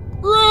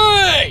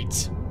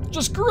 Great!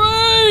 Just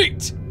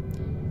great!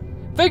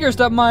 Figures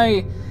that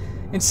my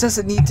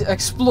incessant need to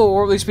explore,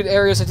 or at least be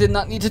areas I did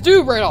not need to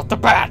do right off the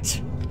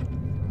bat.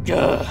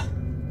 Gah.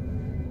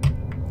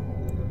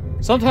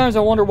 Sometimes I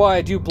wonder why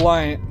I do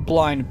blind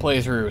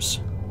playthroughs.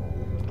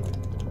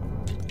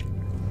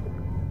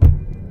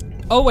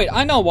 Oh wait,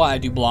 I know why I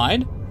do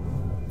blind.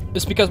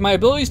 It's because my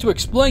abilities to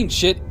explain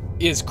shit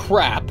is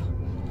crap.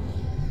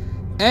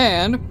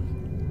 And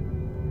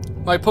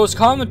my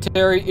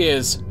post-commentary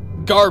is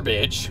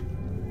garbage.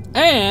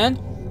 And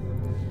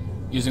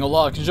using a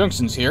lot of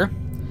conjunctions here.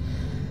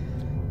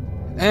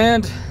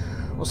 And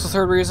what's the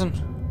third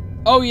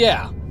reason? Oh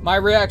yeah, my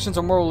reactions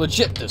are more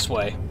legit this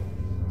way.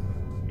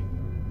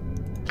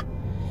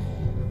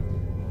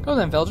 Go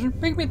then, Baldur.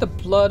 Bring me the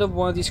blood of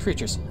one of these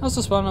creatures. I'll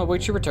spawn and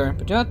await your return,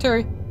 but do not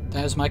tarry.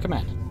 That is my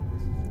command.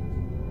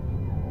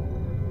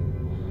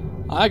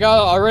 I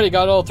already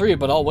got all three,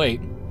 but I'll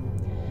wait.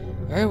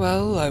 Very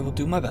well, I will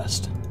do my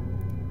best.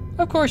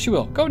 Of course you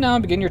will. Go now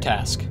and begin your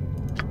task.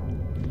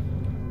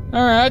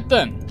 Alright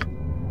then.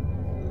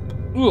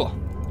 Ooh.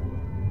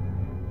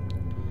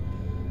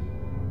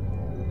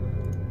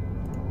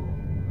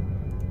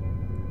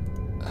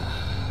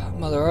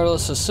 Mother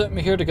Artemis has sent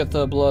me here to get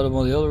the blood of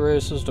one of the other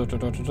races.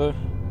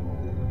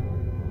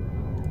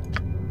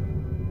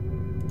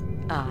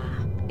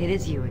 Ah, it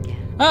is you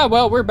again. Ah,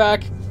 well, we're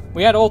back.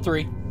 We had all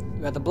three.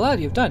 You had the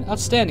blood. You've done.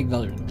 Outstanding,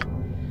 Baldur.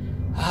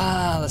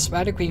 Ah, the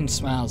Spider Queen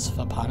smiles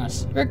upon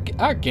us.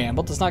 Our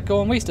gamble does not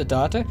go unwasted,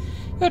 daughter.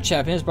 Your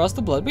champion has brought us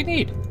the blood we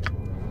need.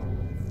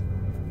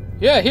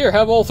 Yeah, here,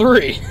 have all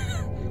three.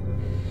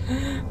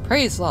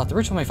 Praise the Lord, the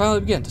ritual may finally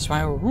begin.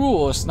 Despite our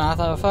rule is not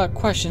without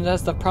question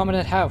as the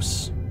permanent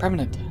house.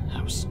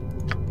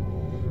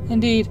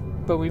 Indeed,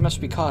 but we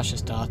must be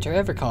cautious, daughter,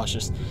 ever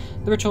cautious.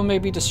 The ritual may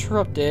be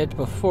disrupted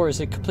before it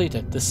is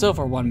completed. The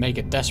Silver One may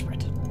get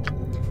desperate.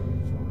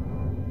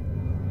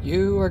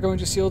 You are going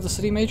to seal the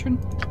city, matron?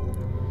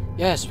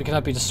 Yes, we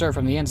cannot be disturbed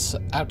from the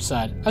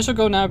outside. I shall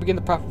go now and begin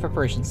the proper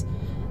preparations.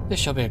 This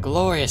shall be a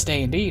glorious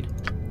day indeed.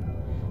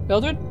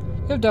 Baldur,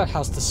 you have done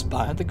house to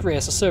spy at the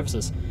greatest of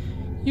services.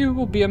 You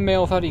will be a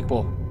male without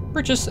equal.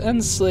 Riches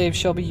and slaves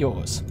shall be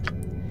yours.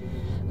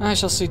 I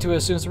shall see to it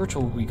as soon as the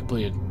ritual will be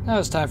completed. Now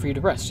it's time for you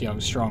to rest,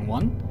 young strong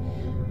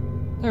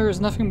one. There is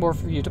nothing more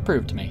for you to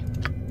prove to me.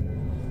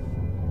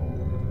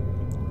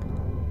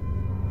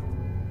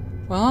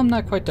 Well, I'm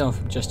not quite done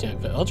just yet,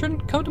 Baldur.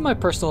 Come to my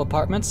personal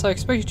apartments. I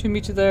expect you to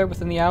meet you there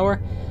within the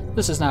hour.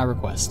 This is not a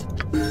request.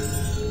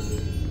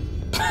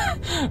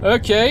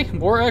 Okay,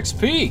 more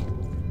XP.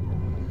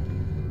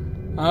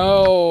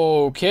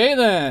 Okay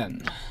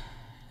then.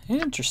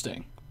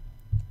 Interesting.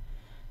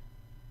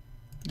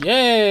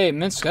 Yay!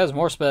 Minsk has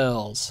more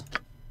spells.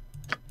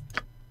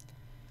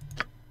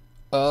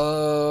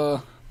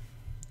 Man,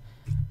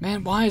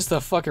 why is the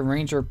fucking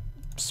ranger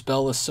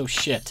spell list so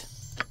shit?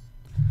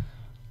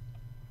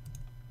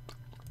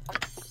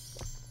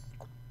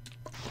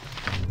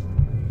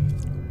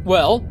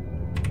 Well.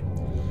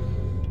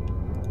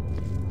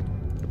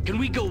 Can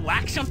we go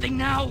whack something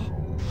now?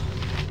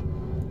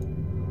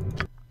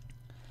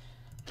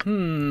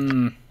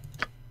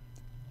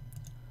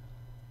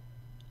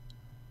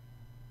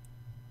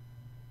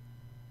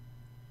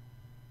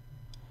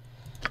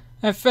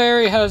 And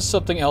Fairy has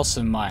something else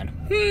in mind.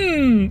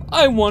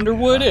 I wonder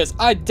what it is.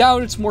 I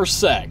doubt it's more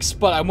sex,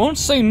 but I won't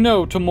say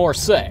no to more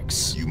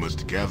sex. You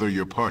must gather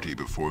your party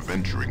before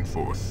venturing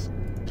forth.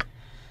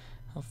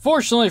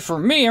 Unfortunately for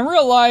me, in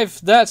real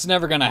life, that's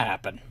never gonna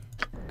happen.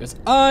 Because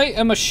I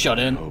am a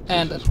shut-in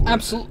and an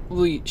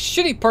absolutely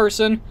shitty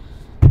person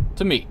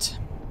to meet.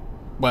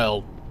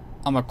 Well,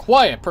 I'm a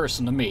quiet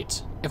person to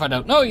meet. If I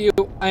don't know you,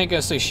 I ain't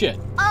gonna say shit.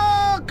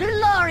 Oh,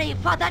 glory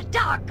for the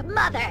Dark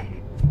Mother!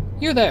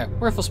 You there,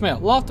 worthless male.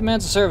 Loft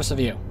demands a service of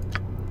you.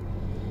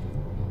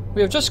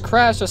 We have just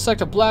crashed a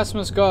sect of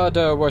blasphemous god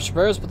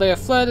worshippers, but they have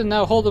fled and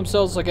now hold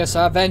themselves against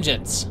our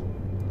vengeance.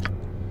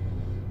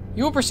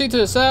 You will proceed to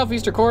the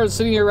southeastern corner of the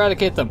city and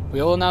eradicate them.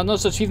 We will allow no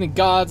such heathen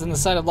gods in the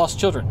sight of lost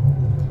children.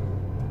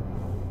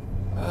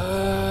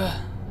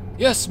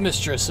 Yes,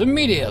 mistress,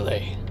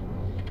 immediately.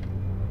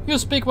 You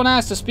speak when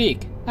asked to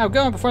speak. Now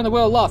go and perform the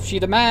will aloft, she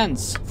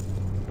demands.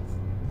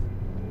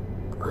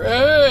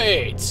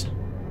 Great!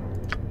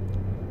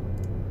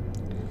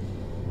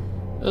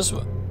 This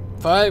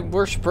five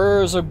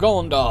worshippers of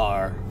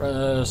Gondar,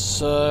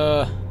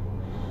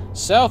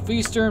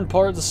 southeastern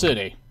part of the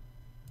city.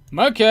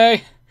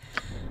 Okay,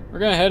 we're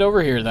gonna head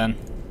over here then.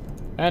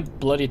 And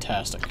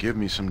bloody-tastic. Give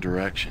me some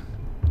direction.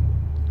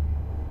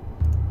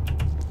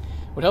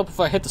 Would help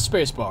if I hit the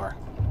space bar.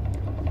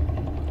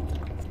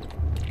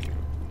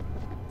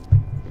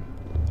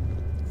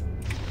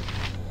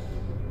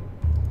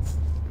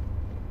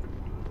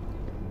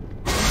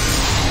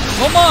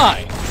 Oh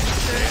my!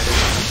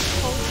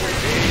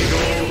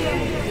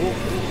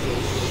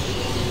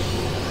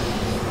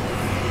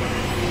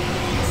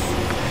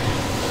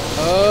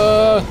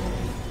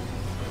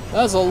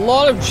 That's a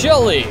lot of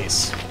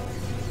jellies.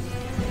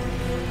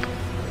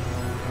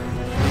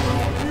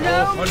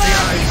 No mercy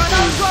for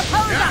those who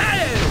oppose us!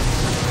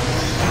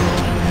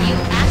 You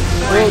asked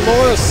for Will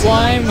Lord of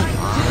Slime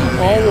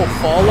all will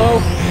follow?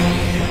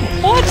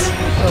 What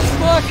the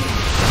fuck?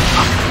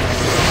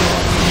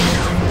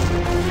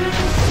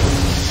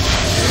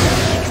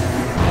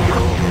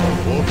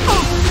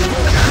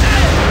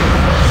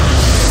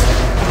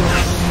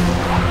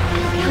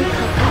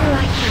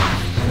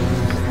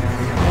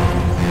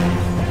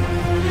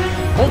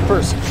 Old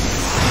person.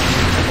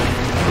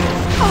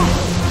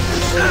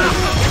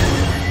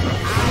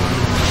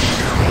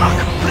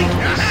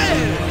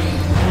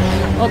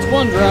 That's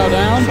one drow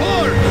down.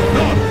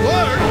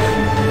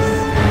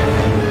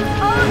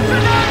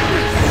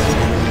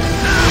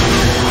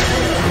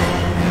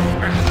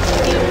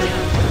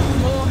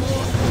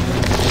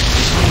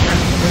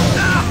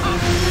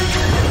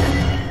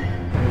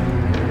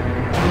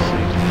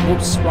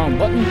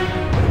 button.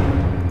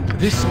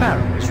 This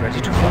sparrow is ready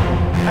to fly.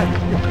 At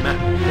your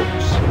command, of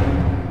course.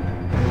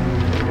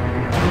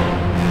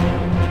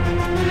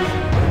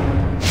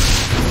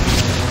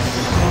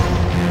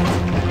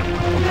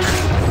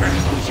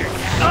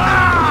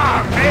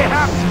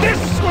 Mayhap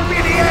this will be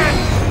the end!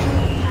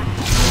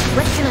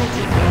 What can I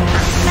do?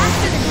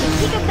 Faster than you.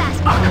 Take a fast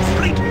A pass.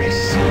 complete miss.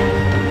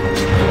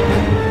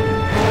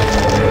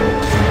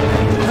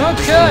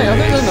 Okay,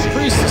 other than the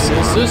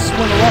priestesses, this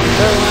went a lot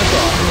better than I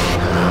thought.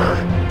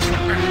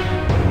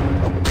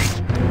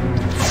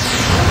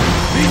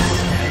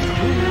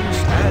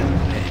 Stand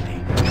ready.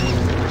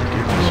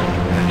 Give me some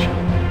direction.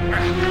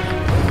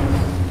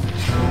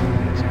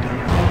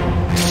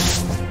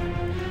 It's done.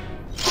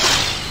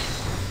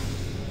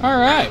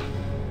 Alright.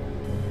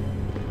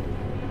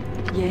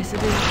 Yes,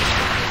 it is.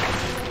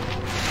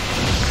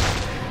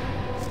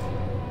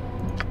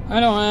 I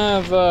don't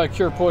have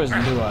cure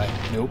poison, do I?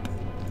 Nope.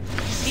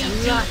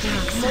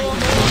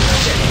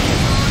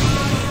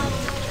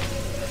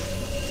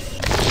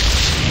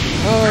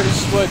 Oh,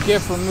 this is what I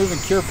get for removing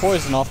cure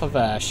poison off of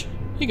Ash.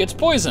 He gets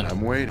poisoned.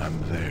 I'm waiting.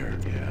 I'm there,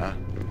 yeah?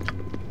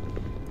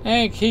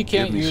 And he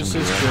can't Give me use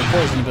some his cure direction.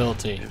 poison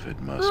ability. If it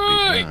must be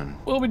Right! done.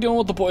 We'll be dealing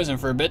with the poison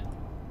for a bit.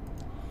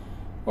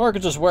 Or it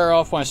could just wear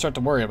off when I start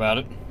to worry about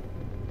it.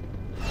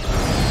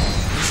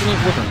 This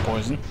ain't withering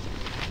poison.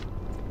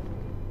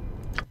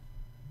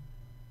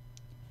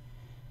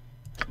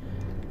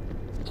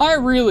 I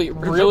really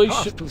The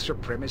should. path to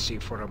supremacy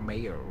for a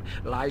male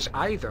lies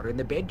either in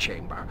the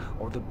bedchamber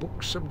or the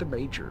books of the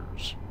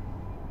majors.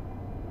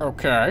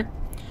 Okay.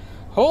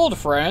 Hold,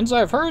 friends.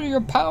 I've heard of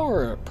your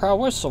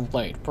prowess of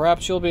late.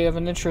 Perhaps you'll be of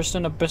an interest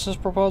in a business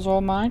proposal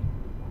of mine?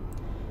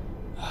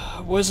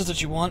 What is it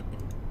that you want?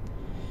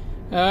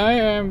 I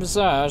am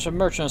Zash, a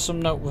merchant of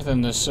some note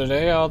within this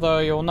city, although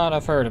you will not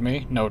have heard of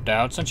me, no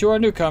doubt, since you are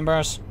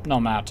newcomers. No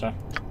matter.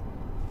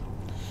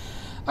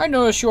 I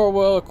notice you are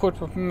well equipped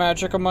with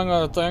magic, among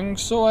other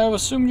things, so I have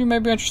assumed you may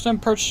be interested in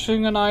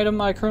purchasing an item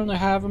I currently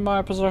have in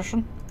my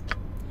possession.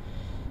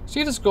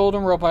 See this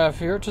golden rope I have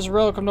here? 'Tis a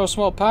relic of no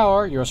small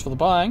power, yours for the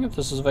buying, if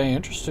this is of any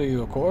interest to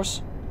you, of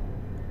course.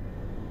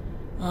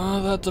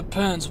 That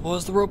depends. What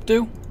does the rope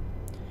do?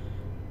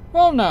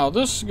 Well now,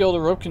 this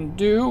gilded rope can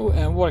do,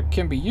 and what it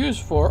can be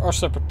used for, are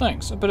separate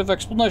things. A bit of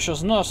explanation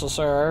is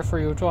necessary for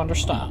you to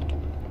understand.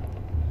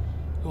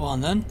 Go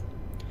on then.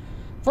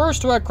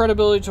 First, to add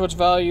credibility to its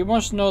value, you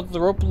must know that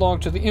the rope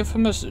belonged to the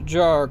infamous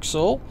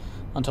Jarxel,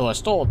 until I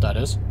stole it, that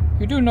is.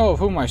 You do know of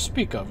whom I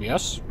speak of,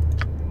 yes?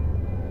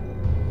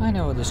 I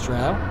know of this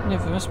drow, an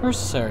infamous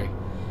mercenary,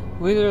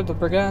 leader of the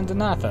Brigand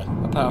Danatha,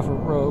 a powerful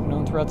rogue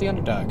known throughout the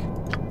Underdark.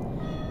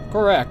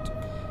 Correct.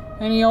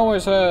 And he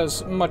always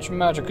has much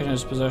magic in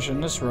his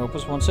possession. This rope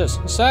was once his.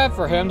 Sad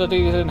for him that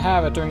he didn't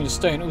have it during his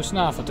stay in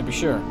Usnafa, to be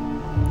sure.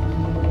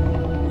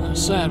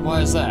 Sad,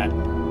 why is that?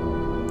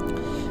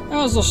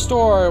 As the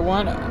story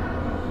went,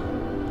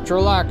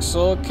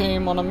 Jarlaxle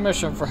came on a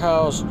mission for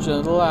House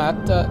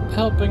Jalat,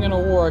 helping in a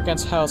war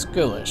against House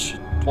Gilish.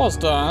 'Twas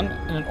done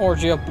in an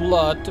orgy of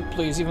blood to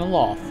please even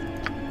Loth.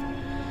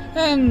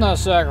 In the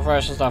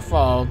sacrifices that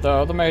followed,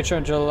 though, the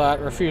matron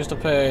Jalat refused to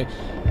pay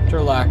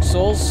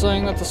Jarlaxle,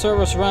 saying that the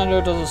service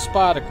rendered to the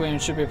Spider Queen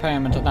should be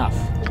payment enough.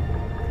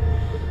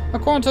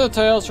 According to the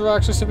tales,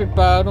 Jarlaxle simply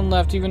bowed and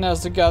left even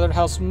as the gathered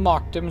house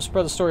mocked him and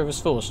spread the story of his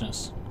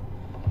foolishness.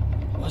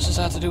 What does this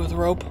have to do with the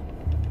rope?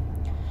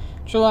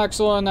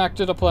 Jarlaxle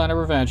enacted a plan of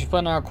revenge. He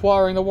planned on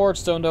acquiring the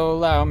wardstone to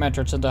allow him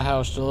entrance into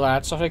House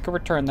Jalat so he could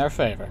return their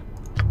favor.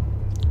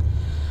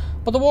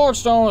 But the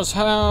wardstone was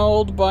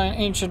held by an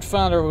ancient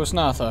founder of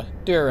Usnatha,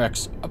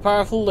 Dirix, a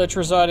powerful lich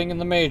residing in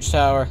the Mage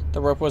Tower. The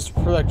rope was to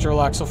protect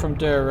Jarlaxle from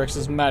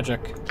Dirix's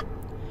magic.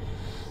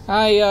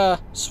 I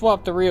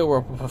swapped the real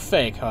rope with a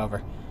fake,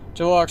 however.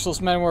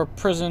 Jarlaxle's men were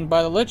imprisoned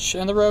by the lich,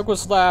 and the rogue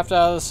was laughed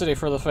out of the city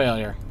for the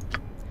failure.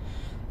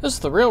 This is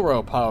the real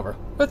rope, however.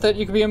 With it,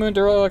 you could be immune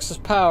to Jarlaxle's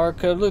power,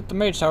 could loot the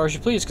Mage Tower as you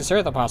please.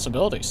 Consider the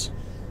possibilities.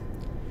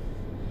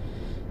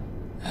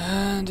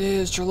 And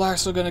is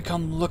Jarlaxle going to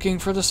come looking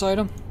for this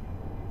item?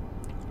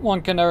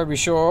 One can never be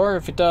sure.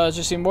 If he does,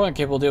 you seem more than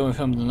capable of dealing with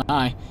him than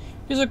I.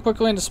 Use it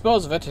quickly and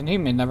dispose of it, and he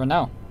may never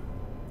know.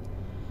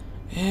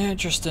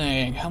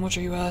 Interesting. How much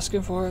are you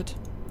asking for it?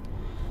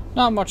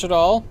 Not much at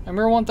all. A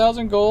mere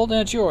 1,000 gold,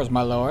 and it's yours,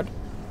 my lord.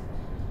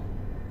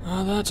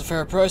 That's a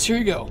fair price. Here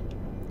you go.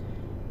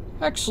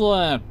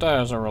 Excellent.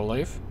 That is a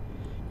relief.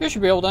 You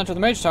should be able to enter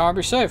the Mage Tower and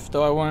be safe,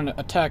 though I wouldn't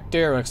attack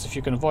Dirix if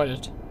you can avoid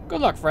it. Good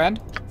luck, friend.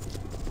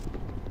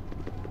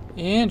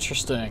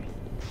 Interesting.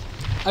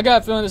 I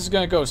got a feeling this is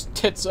gonna go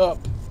tits up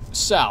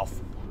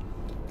south.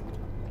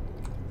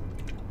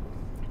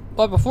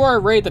 But before I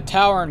raid the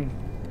tower and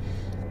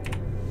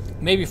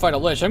maybe fight a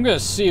lich, I'm gonna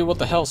see what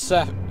the hell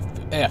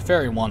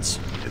Fairy wants.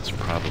 It's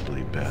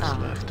probably best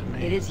left to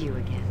me. It is you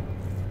again.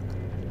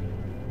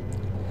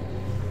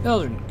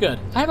 Baldur, good.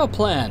 I have a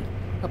plan.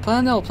 A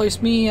plan that will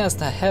place me as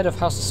the head of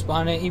House of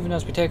Spina, even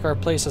as we take our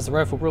place as the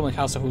rightful ruling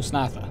House of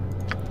Usnatha.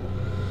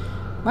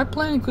 My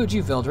plan includes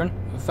you, Vildren.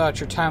 Without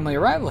your timely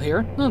arrival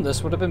here, none of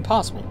this would have been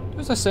possible.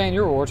 As I say,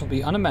 your rewards will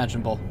be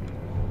unimaginable.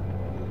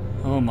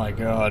 Oh my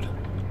god.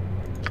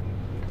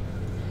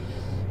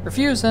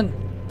 Refuse then?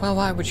 Well,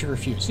 why would you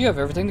refuse? You have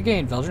everything to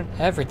gain, Veldrin.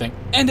 Everything.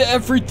 And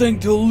everything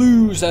to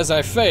lose as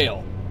I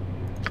fail.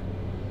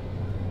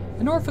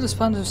 In order for this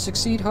plan to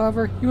succeed,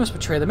 however, you must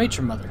betray the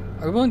matron mother.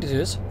 Are you willing to do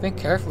this? Think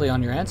carefully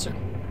on your answer.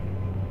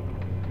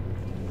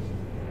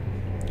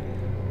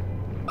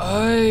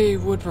 I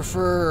would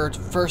prefer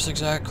first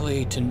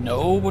exactly to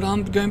know what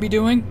I'm going to be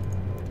doing.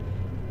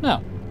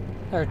 No.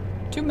 There are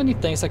too many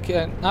things that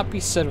cannot be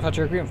said without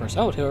your agreement first.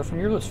 I would hear from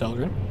your lips,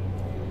 Veldrin.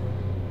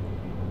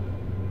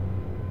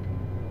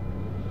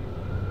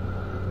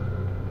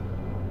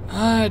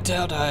 I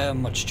doubt I have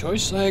much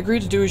choice. I agree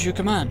to do as you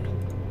command.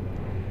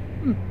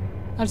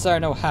 I desire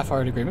no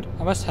half-hearted agreement.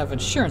 I must have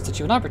assurance that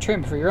you will not betray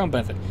me for your own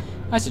benefit.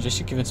 I suggest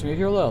you convince me of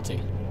your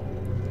loyalty.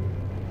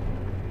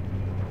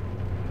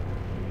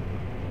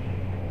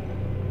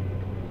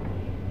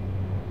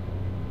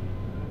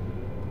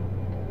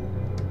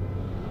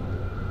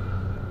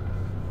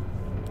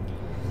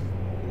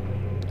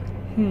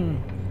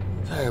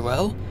 Very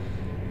well.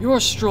 You are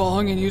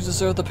strong and you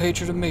deserve the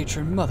patron of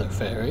Matron Mother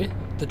Fairy.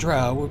 The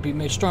drow will be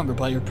made stronger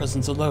by your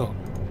presence alone.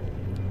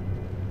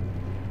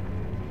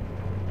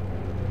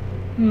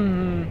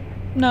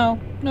 No,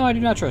 I do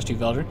not trust you,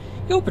 Baldur.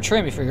 You will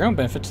betray me for your own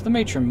benefit to the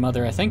Matron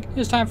Mother, I think. It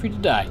is time for you to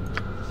die.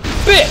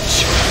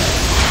 Bitch!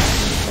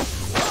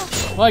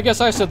 Well, I guess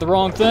I said the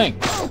wrong thing.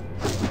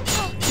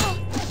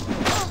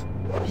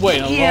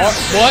 Wait,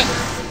 what?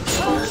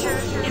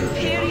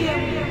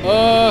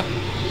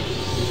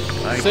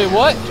 Say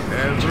what?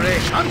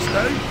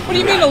 What do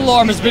you mean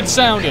alarm has been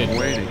sounded?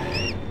 Waiting.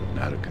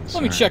 Not a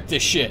concern. Let me check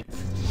this shit.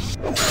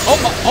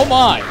 Oh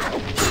my!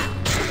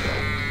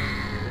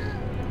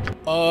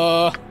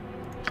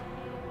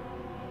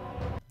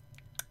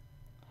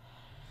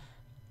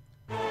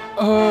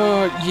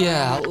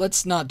 Yeah,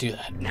 let's not do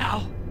that.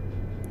 Now?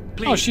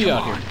 Please, Oh, she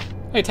out come here.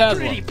 Hey, Tazla.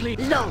 Pretty,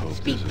 please.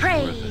 Lord be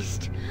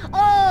praised.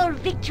 All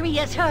victory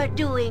is her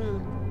doing.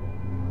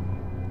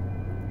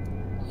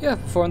 You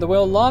have performed the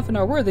will of love and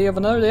are worthy of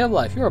another day of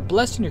life. You are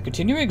blessed in your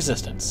continuing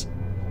existence.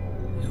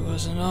 It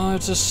was an honor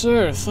to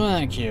serve,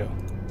 thank you.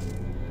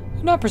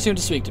 Do not presume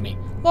to speak to me.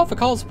 Lawful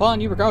calls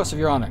upon you regardless of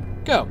your honor.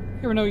 Go.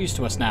 You are no use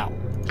to us now.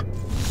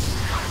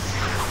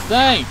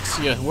 Thanks,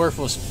 you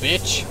worthless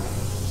bitch.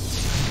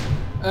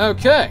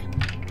 Okay.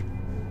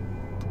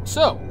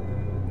 So.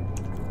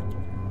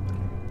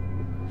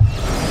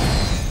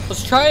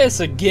 Let's try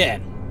this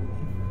again.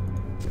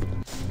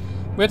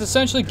 We have to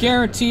essentially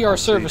guarantee our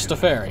service to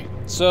Fairy.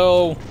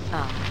 So.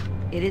 Ah,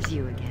 it is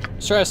you again.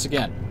 Let's try this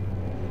again.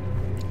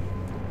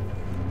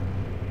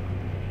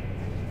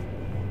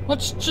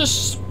 Let's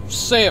just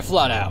say it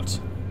flat out.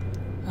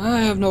 I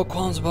have no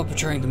qualms about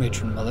betraying the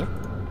Matron Mother.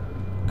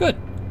 Good.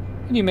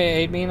 And you may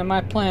aid me in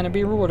my plan and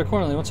be rewarded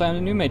accordingly once I am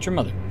the new Matron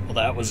Mother. Well,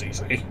 that was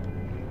easy.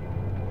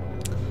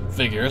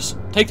 Figures.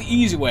 Take the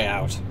easy way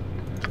out.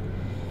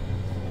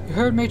 You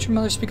heard Matron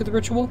Mother speak of the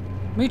ritual?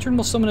 Matron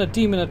will summon a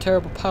demon of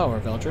terrible power,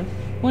 Veldrin.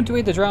 One to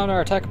aid the drowned in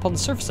our attack upon the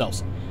surface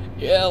elves.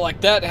 Yeah,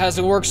 like that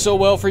hasn't worked so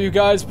well for you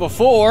guys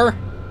before.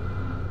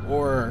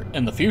 Or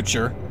in the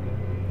future.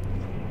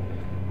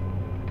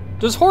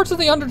 Does Hordes of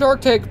the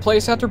Underdark take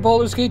place after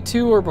Baldur's Gate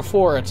 2 or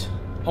before it?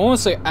 I want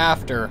to say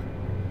after,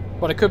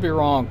 but I could be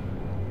wrong.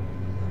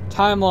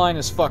 Timeline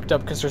is fucked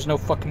up because there's no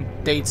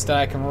fucking dates that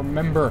I can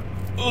remember.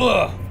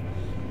 Ugh!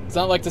 It's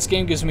not like this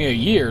game gives me a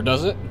year,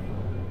 does it?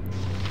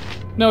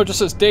 No, it just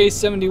says day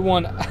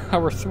 71,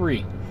 hour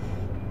 3.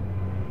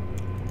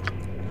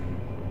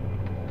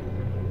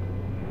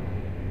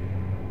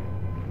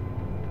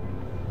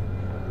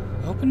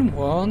 Open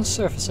war on the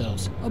surface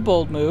elves. A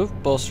bold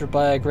move, bolstered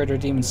by a greater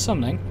demon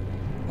summoning.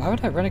 Why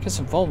would Irenicus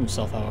involve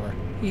himself, however?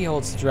 He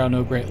holds the drow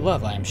no great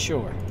love, I am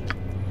sure.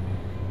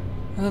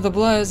 The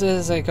blaze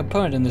is a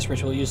component in this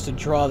ritual used to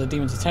draw the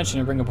demon's attention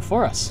and bring it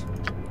before us.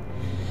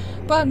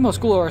 But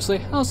most gloriously,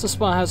 House of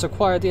Spawn has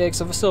acquired the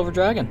eggs of a silver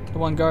dragon, the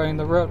one guarding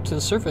the route to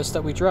the surface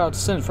that we drow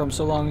descended from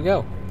so long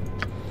ago.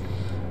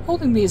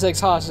 Holding these eggs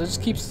hostage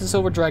keeps the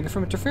silver dragon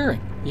from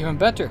interfering. Even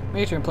better,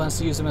 Matron plans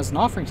to use them as an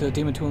offering to the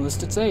demon to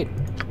enlist its aid.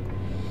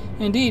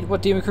 Indeed,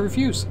 what demon could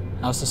refuse?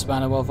 House of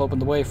Spawn will have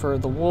opened the way for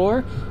the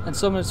war and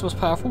summoned its most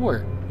powerful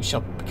warrior. We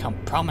shall become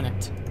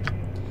prominent.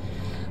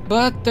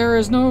 But there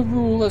is no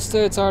rule that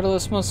states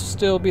Artemis must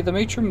still be the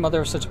matron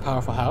mother of such a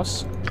powerful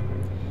house.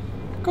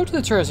 Go to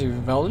the treasury,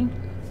 Veldrin.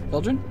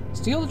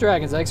 Steal the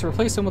dragon's eggs and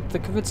replace them with the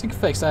convincing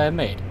fakes I have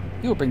made.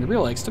 You will bring the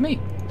real eggs to me.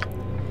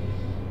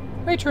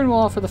 Matron will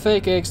offer the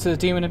fake eggs to the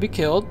demon and be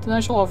killed, then I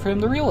shall offer him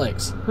the real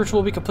eggs. Ritual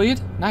will be completed,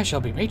 and I shall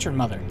be matron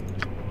mother.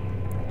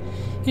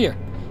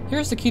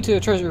 Here's the key to the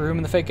treasury room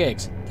and the fake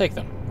eggs. Take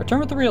them. Return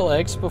with the real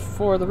eggs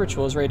before the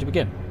ritual is ready to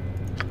begin.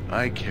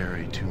 I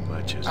carry too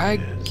much as I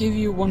it is. give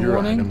you one Your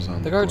warning. items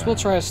on The guards will ground.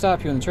 try to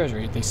stop you in the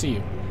treasury if they see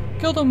you.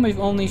 Kill them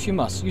only if you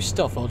must. Use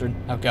stealth, Veldrin.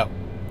 Now go.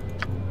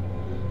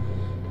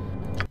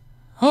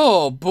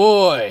 Oh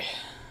boy.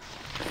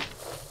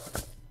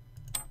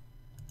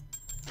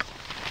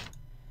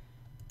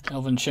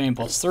 Elven chain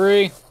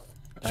 +3.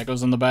 That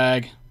goes in the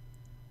bag.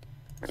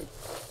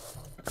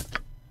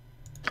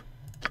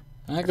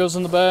 That goes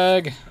in the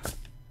bag.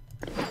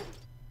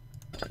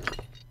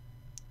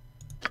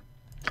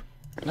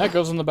 That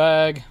goes in the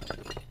bag.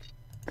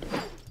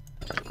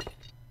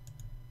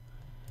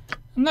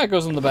 And that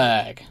goes in the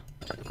bag.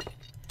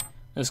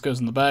 This goes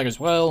in the bag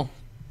as well.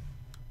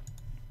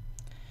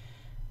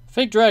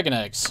 Fake dragon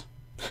eggs.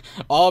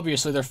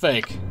 Obviously they're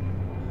fake.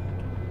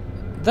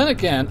 Then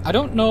again, I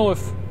don't know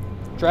if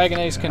dragon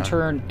eggs can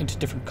turn into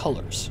different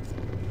colors.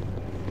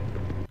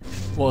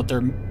 Well, if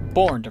they're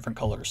born different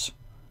colors.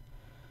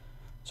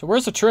 So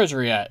where's the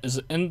treasury at? Is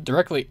it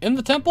directly in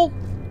the temple?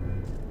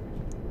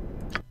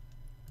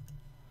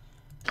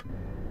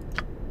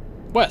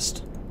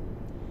 West.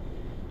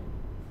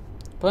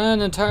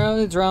 Planned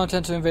entirely, the drow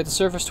intend to invade the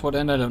surface. To what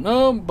end, I don't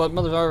know, but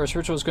Mother Irish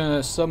ritual is going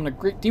to summon a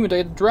great demon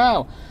to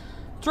drow.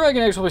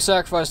 Dragon eggs will be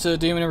sacrificed to the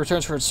demon in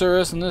return for its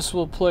service, and this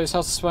will place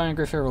House of Spine and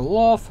Great Fair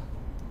Aloft.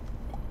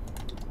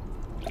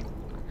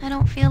 I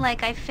don't feel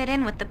like I fit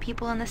in with the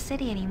people in the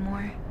city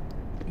anymore.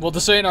 Well,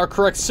 this ain't our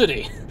correct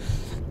city.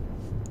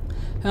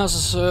 House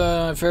is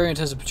very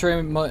intensive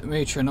betraying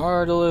matron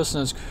Ardalis and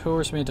has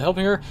coerced me into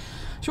helping her.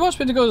 She wants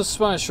me to go to the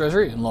Spine's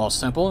treasury in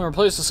Lost Temple and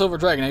replace the silver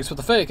dragon eggs with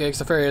the fake eggs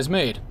the fairy has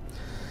made.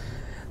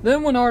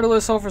 Then when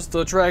Ardalis offers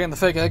the dragon the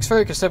fake eggs,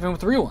 fairy can step in with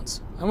the real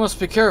ones. I must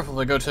be careful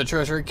to go to the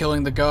treasury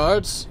killing the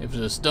guards. If it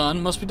is done,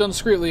 it must be done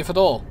discreetly if at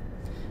all.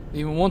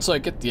 Even once I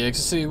get the eggs,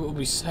 the city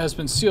has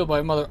been sealed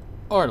by Mother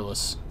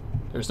Ardalis.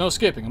 There's no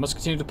escaping. I must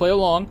continue to play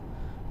along.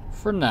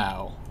 For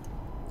now.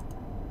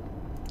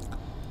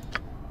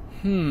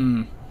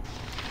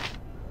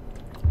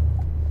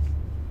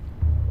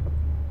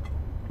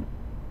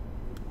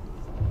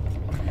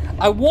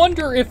 I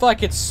wonder if I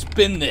could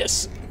spin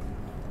this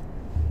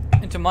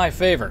into my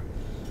favor.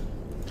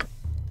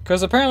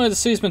 Because apparently the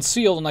city's been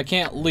sealed and I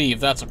can't leave.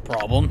 That's a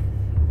problem.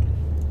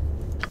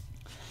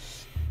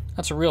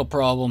 That's a real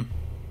problem.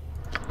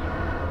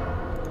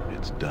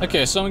 It's done.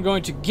 Okay, so I'm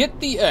going to get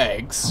the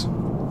eggs,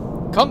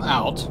 come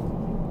out,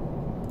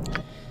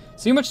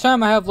 see how much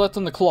time I have left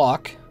on the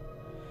clock,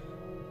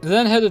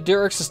 then head to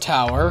Derek's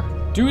tower,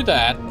 do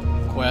that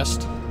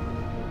quest,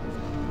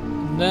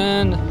 and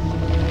then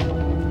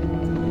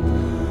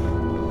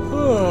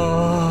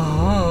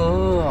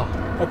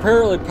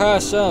apparently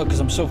pass out because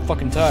I'm so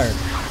fucking tired.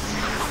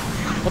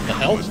 What the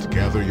hell? You must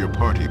gather your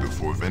party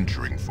before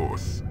venturing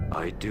forth.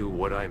 I do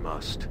what I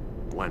must,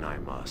 when I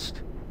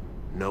must.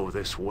 Know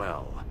this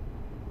well.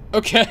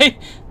 Okay.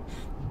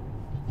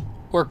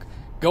 We're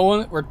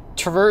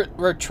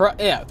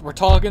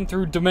talking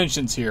through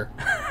dimensions here.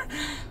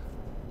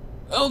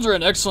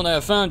 Eldrin, excellent I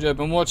have found you. I've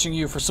been watching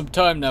you for some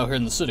time now here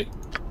in the city.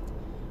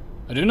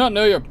 I do not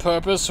know your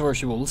purpose or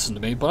if you will listen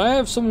to me, but I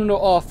have something to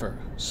offer.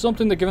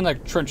 Something that given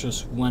that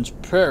treacherous wench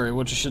Prairie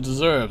what she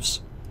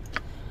deserves.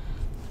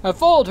 I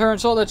followed her and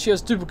saw that she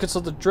has duplicates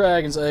of the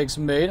dragon's eggs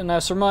made, and I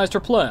surmised her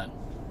plan.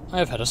 I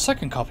have had a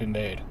second copy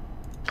made.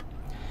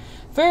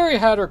 Fairy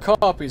had her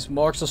copies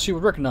marked so she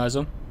would recognize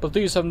them, but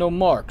these have no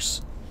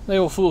marks. They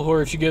will fool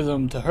her if you give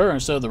them to her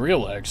instead of the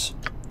real eggs.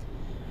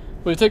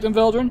 Will you take them,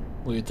 Veldrin?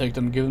 Will you take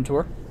them and give them to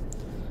her?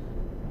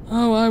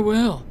 Oh, I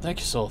will. Thank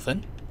you,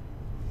 Solfin.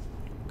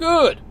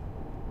 Good!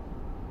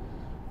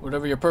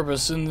 Whatever your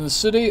purpose in the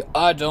city,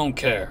 I don't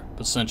care.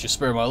 But since you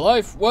spared my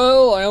life,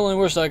 well, I only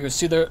wish I could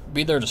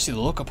be there to see the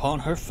look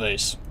upon her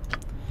face.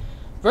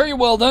 Very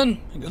well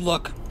then, and good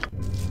luck.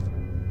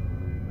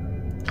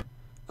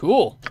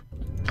 Cool.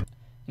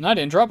 And I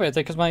didn't drop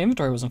anything because my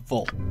inventory wasn't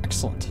full.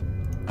 Excellent.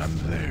 I'm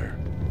there.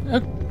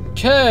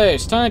 Okay,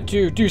 it's time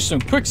to do some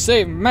quick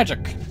save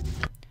magic.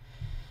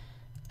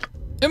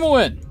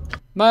 Imoen,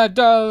 my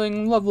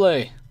darling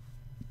lovely.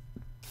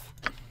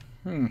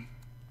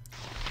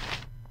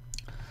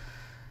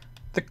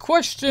 The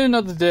question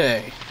of the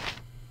day.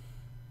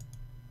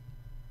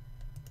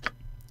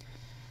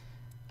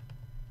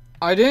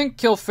 I didn't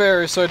kill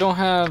Fairy, so I don't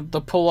have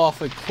the pull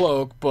off a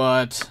cloak,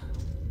 but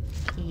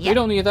we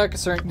don't need that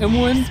concerning.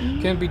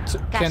 Imoen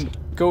can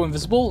go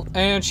invisible,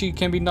 and she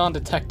can be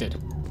non-detected.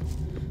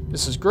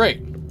 This is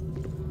great.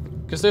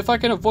 Because if I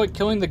can avoid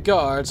killing the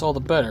guards, all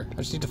the better. I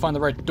just need to find the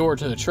right door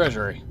to the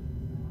treasury.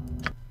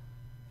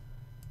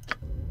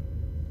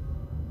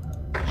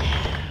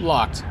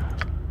 Locked.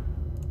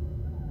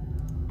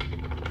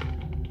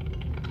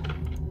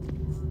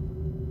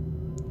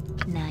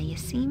 Now you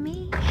see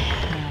me,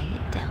 now you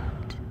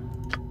don't.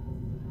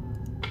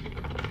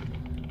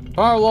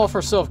 Powerwolf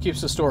herself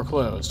keeps this door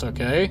closed,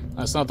 okay?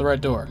 That's not the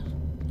right door.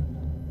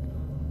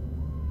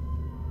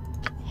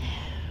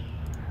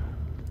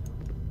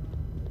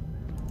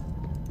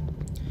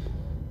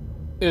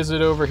 Is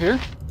it over here?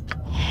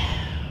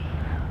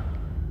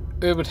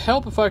 It would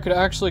help if I could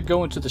actually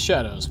go into the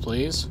shadows,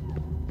 please.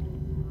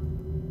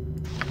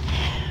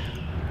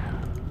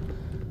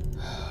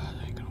 That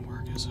ain't gonna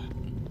work, is it?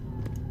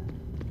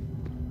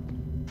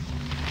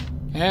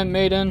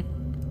 Handmaiden.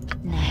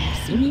 Now you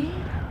see me,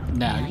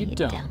 Now you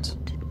don't.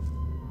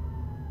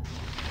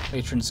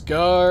 Patron's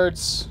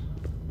guards.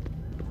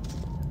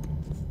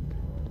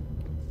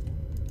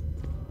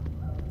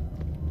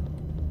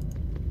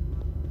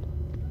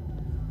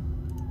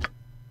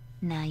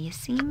 Now you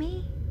see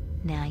me,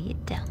 Now you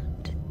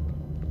don't.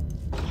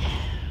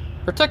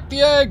 Protect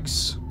the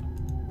eggs!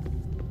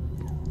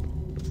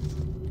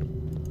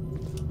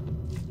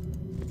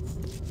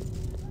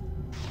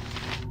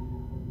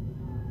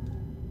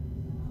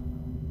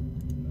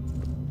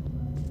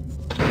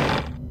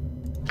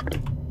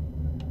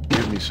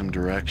 Give me some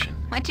direction.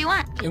 What do you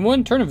want? It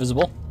wouldn't turn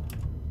invisible.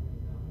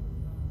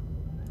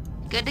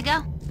 Good to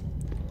go?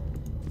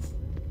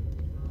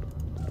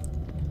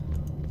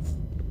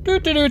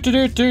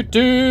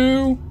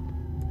 Do.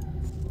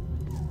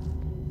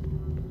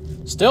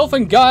 Stealth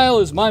and Guile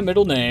is my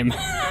middle name.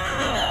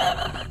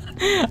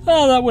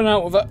 Oh, that went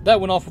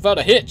off without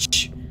a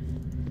hitch.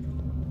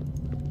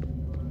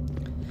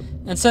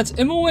 And since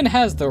Imogen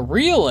has the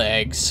real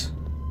eggs,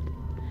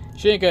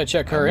 she ain't gonna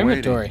check her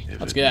inventory.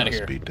 Let's get out of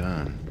here. Be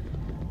done.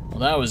 Well,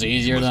 that was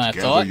easier than I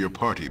Gather thought. your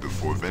party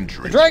before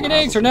venturing. The dragon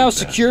eggs are now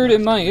secured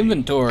in my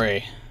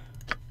inventory.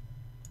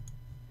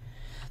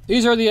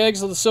 These are the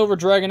eggs of the silver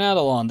dragon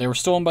Adelon. They were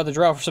stolen by the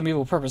drow for some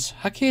evil purpose.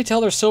 How can you tell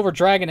they're silver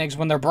dragon eggs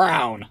when they're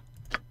brown?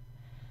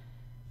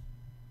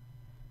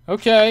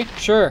 Okay,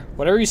 sure.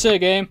 Whatever you say,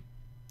 game.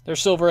 They're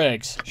silver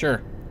eggs.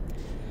 Sure.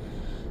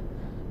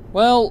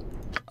 Well,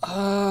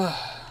 oh,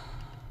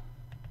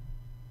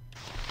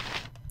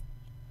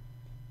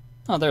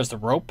 there's the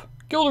rope.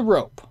 Gilded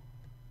rope.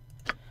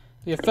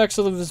 The effects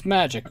of his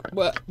magic.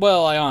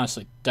 Well, I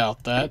honestly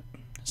doubt that.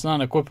 It's not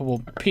an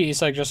equipable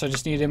piece. I guess I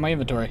just need it in my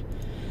inventory.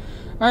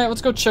 Alright,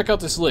 let's go check out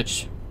this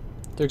lich.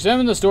 To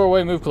examine this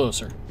doorway, move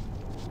closer.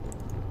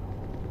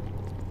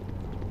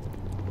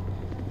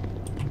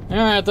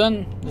 Alright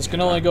then, this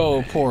can only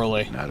go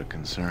poorly. Not a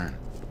concern.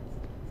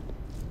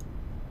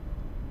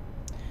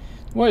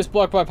 The way is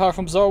blocked by a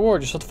powerful bizarre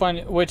ward. You just have to find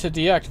a way to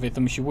deactivate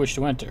them if you wish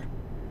to enter.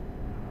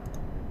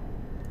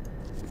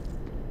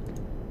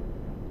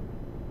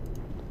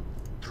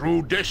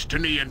 Through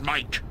destiny and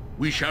might,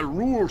 we shall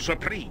rule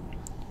supreme.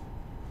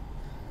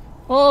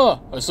 Ah,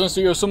 I sense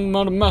that you have some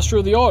amount of mastery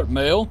of the art,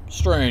 male.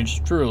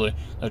 Strange, truly,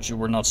 that you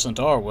were not sent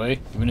our way,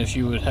 even if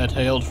you had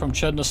hailed from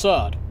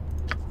Chednasad.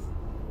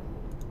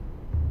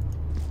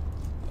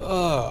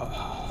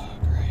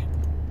 Great.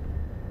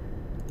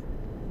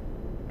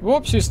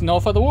 Whoops, used to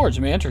nullify the wards.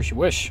 You may enter if you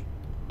wish.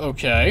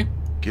 Okay.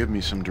 Give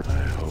me some I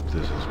hope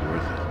this is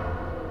worth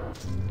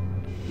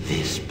it.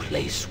 This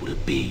place will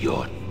be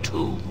your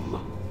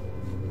tomb.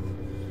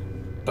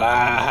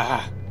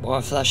 Bah!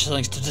 More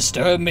flashlights to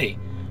disturb me.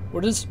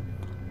 What is...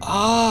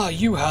 Ah,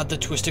 you had the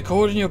twisted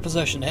cord in your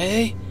possession,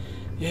 eh?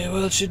 Yeah,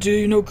 well, it should do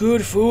you no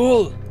good,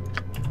 fool.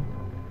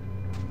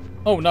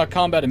 Oh, not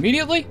combat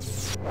immediately?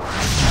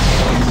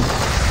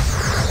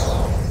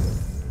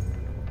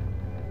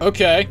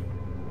 Okay.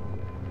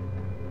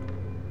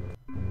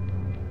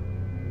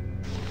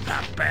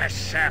 The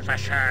best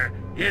surfacer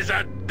is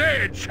a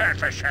dead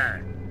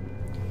surfacer.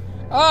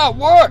 Ah, it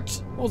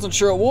worked! Wasn't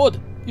sure it would.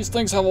 These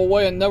things have a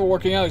way of never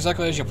working out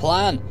exactly as you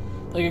plan.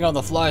 Thinking on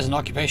the fly is an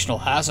occupational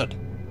hazard.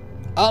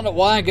 I don't know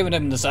why I'm giving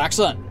him this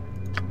accent.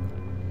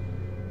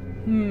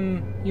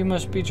 You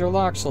must be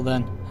Jarlaxle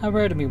then. How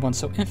rare to meet one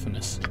so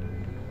infamous.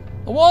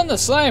 The one the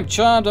same,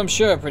 charmed, I'm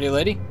sure, pretty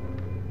lady.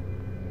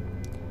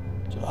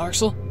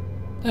 Jarlaxle?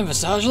 Then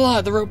Visage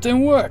lied, the rope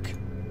didn't work.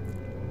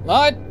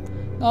 Lied?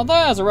 Now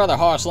that is a rather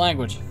harsh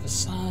language.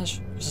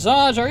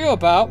 Visage, are you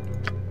about?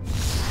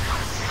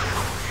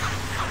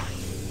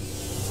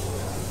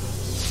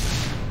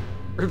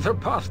 The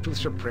path to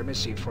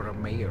supremacy for a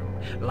male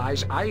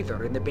lies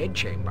either in the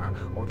bedchamber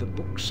or the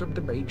books of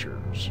the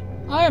majors.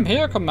 I am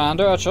here,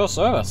 Commander, at your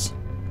service.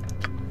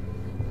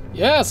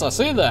 Yes, I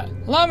see that.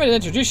 Allow me to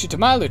introduce you to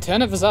my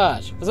Lieutenant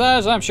Visage.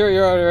 Visage, I'm sure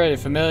you're already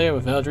familiar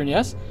with Eldrin,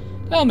 yes?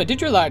 Tell me,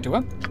 did you lie to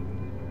him?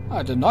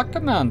 I did not,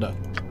 Commander.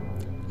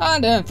 I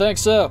didn't think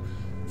so.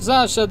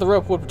 Visage said the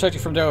rope would protect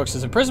you from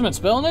Deox's imprisonment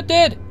spell, and it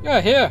did.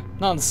 You're here,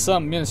 not in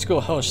some minuscule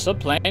hellish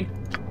subplane.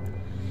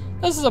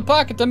 This is a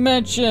pocket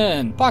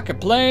dimension,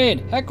 pocket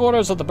plane,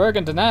 headquarters of the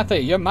Bergen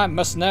Denathi. You're my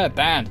mercenary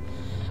band.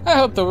 I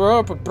hope the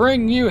rope will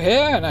bring you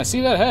here, and I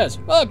see that it has.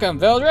 Welcome,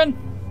 Veldrin.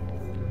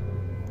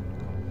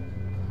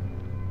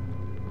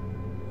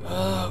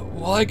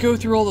 Will I go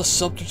through all the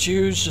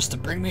subterfuge just to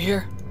bring me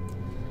here?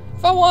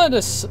 If I wanted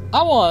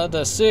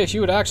to see if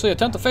you would actually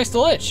attempt to face the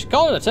Lich.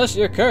 Call it a test of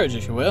your courage,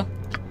 if you will.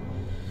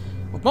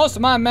 With most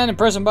of my men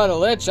imprisoned by the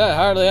Lich, I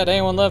hardly had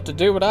anyone left to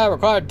do what I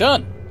required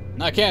done.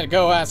 I can't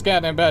go ask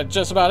about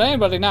just about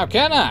anybody now,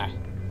 can I?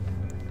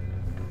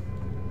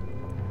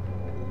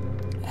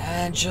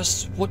 And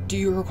just what do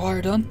you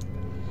require done?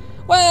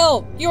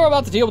 Well, you were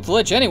about to deal with the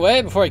Lich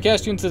anyway before he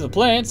cast you into the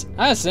plains.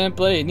 I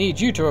simply need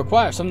you to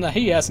acquire something that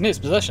he has in his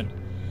possession.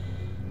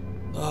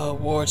 The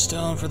ward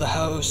stone for the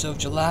house of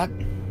Jalat?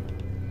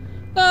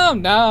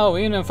 No,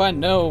 even I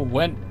know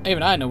when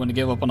to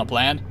give up on a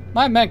plan.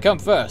 My men come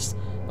first.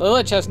 The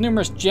Lich has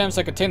numerous gems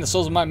that contain the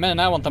souls of my men,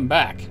 and I want them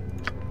back.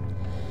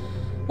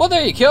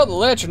 Whether you kill the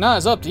Lich or not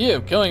is up to you.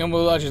 Killing him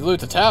will let you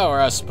loot the tower,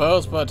 I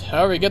suppose, but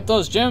however you get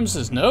those gems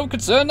is no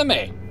concern to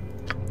me.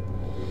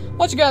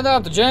 Once you gather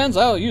up the gems,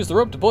 I'll use the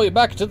rope to pull you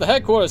back into the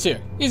headquarters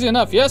here. Easy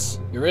enough, yes?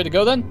 You ready to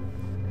go then?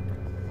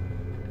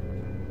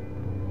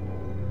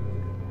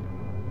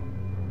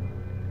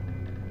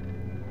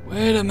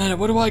 Wait a minute,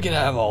 what do I get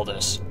out of all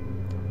this?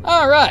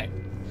 Alright.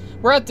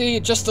 We're at the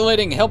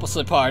gesticulating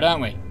helplessly part,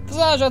 aren't we?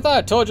 Visage, I thought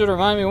I told you to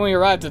remind me when we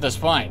arrived at this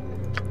point.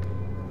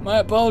 My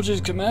apologies,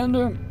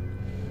 Commander.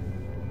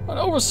 An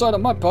oversight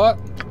on my part.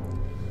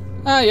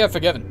 Ah, you're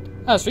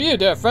forgiven. As for you,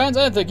 dear friends,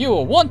 I didn't think you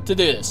will want to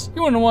do this.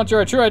 You wouldn't want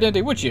your true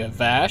identity, would you,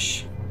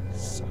 Vash?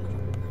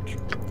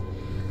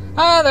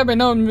 Ah, there'll be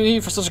no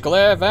need for such a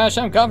glare, Vash.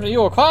 I'm confident you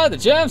will acquire the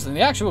gems, and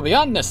the action will be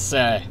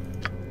unnecessary.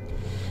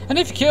 And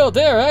if you kill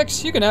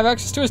Derex, you can have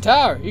access to his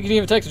tower. You can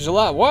even take the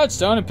Gelato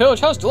Wardstone and pillage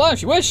Host July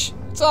if you wish.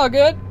 It's all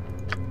good.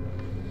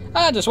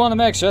 I just want to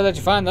make sure that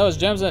you find those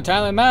gems in a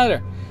timely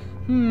manner.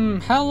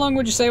 How long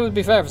would you say would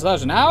be fair for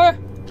those? An hour?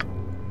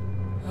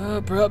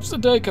 Perhaps a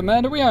day,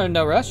 Commander. We are in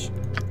no rush.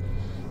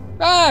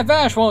 Ah,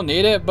 Vash won't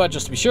need it, but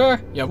just to be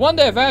sure, you have one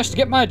day, Vash, to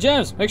get my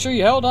gems. Make sure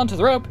you hold onto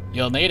the rope.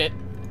 You'll need it.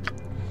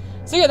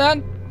 See you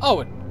then.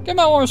 Oh, and give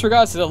my warmest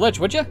regards to the Lich,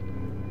 would you?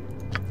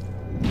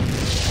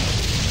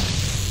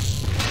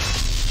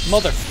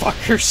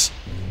 Motherfuckers.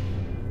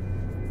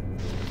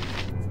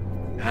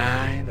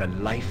 Aye, the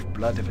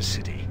lifeblood of a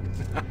city.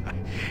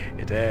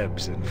 It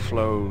ebbs and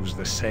flows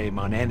the same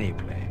on any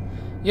plane.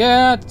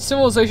 Yeah,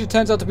 civilization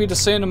tends out to be the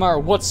same no matter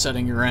what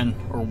setting you're in,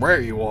 or where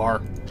you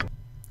are.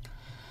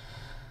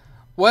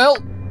 Well,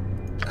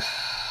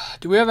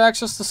 do we have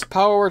access to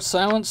power word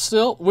silence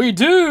still? We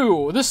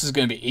do! This is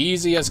gonna be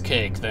easy as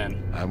cake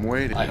then. I'm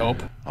waiting. I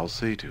hope. I'll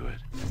see to it.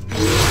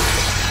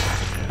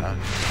 Yeah.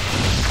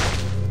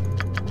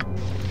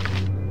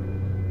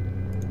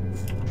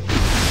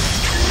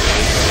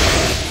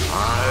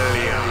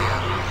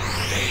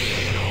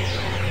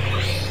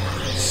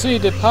 See,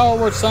 did power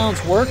word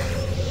silence work?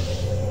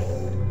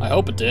 I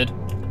hope it did.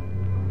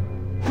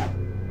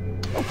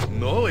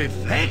 No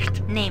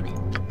effect. Name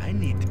it. I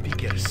need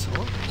bigger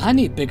sword. I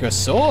need bigger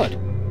sword.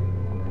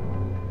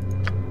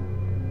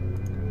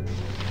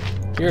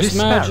 Pierce This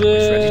magic. sparrow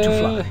is ready to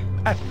fly.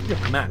 At your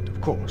command,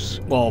 of course.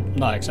 Well,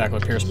 not exactly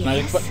pierce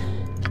magic, Yes?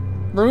 but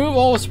remove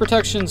all its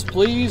protections,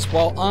 please,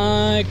 while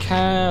I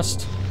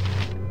cast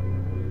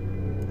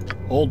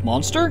Old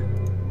Monster.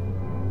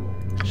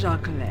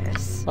 Jacques.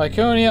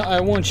 Iconia,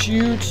 I want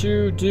you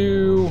to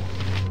do.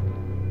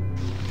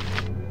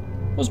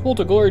 What's Bolt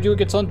of Glory do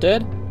against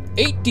undead?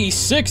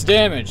 8d6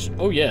 damage.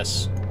 Oh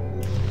yes.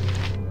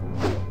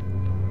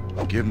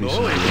 Give me No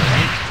some.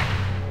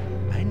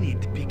 effect. I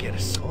need bigger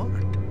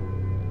sword.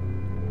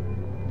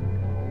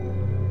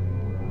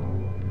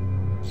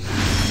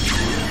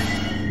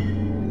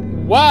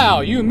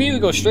 Wow, you immediately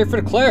go straight for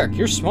the cleric.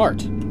 You're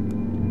smart.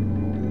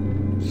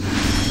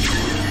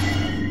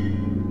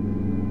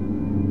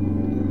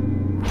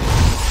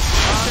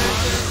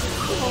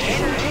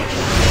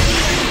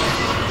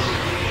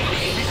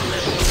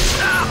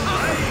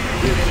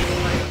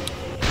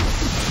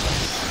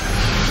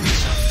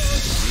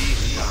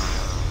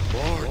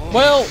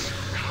 Well,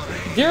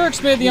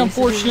 Derek's made the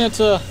unfortunate,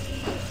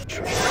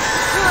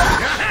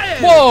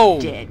 Whoa!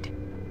 Dead.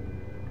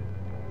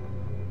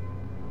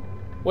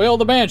 Wail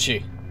the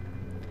Banshee.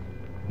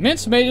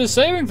 Mince made his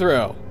saving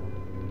throw.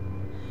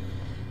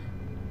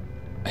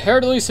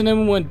 Hercules and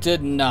Imwin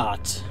did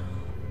not.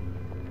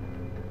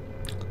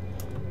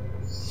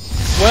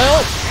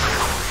 Well,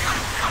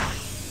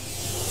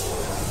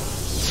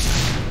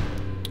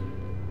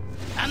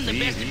 I'm the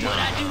best at what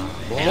I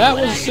do. that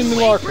was a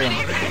simulacrum.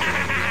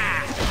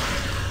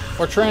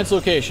 Or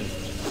translocation.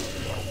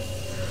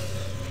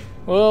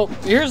 Well,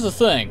 here's the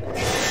thing.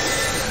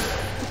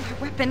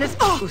 Weapon is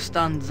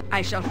stuns.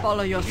 I shall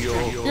follow your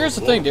strength. Here's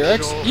the thing,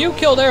 Derex. You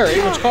killed Eri,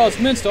 which caused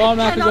Mince to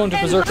automatically go into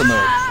Berserker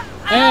mode.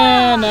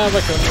 And now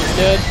Viconia's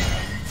dead.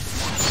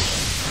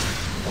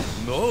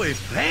 No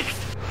effect.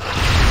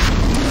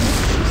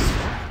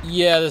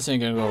 Yeah, this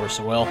ain't gonna go over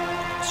so well.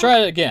 Let's try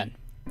it again.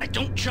 I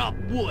don't chop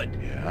wood.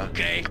 Yeah.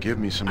 Okay. Give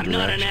me some I'm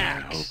not an direction. I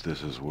axe. hope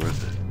this is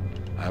worth it.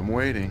 I'm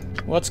waiting.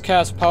 Let's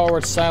cast Power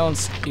Word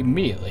Silence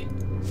immediately.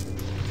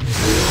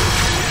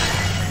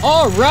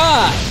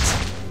 Alright!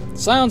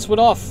 Silence went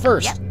off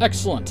first. Yep.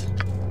 Excellent.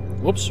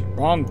 Whoops,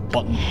 wrong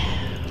button.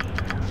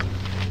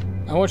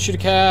 I want you to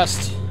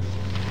cast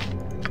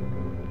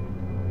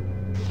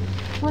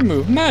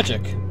Remove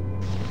Magic.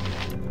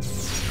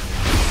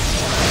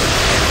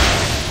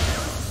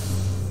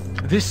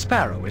 This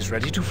sparrow is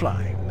ready to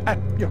fly. At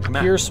your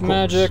command. Pierce of course.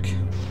 Magic.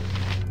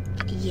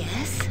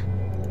 Yes?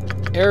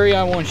 Area,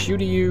 I want you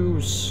to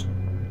use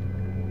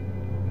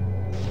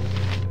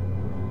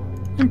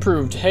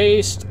Improved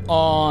Haste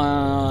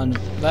on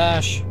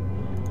Vash.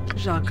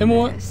 Jacques.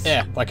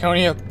 Yeah,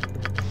 Lyconia.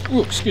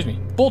 Ooh, excuse me.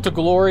 Bolt of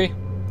Glory.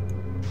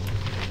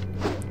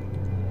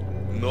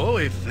 No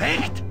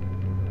effect.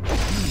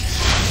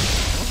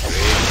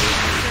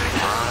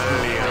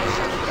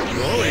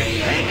 No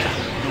effect.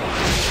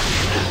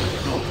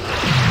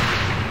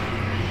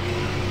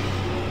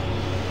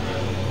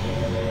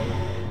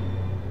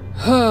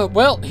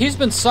 Well, he's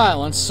been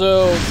silenced,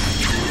 so...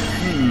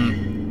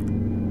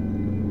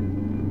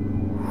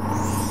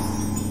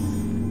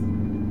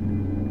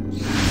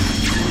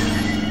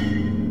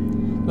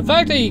 The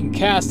fact that he can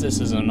cast this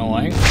is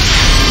annoying.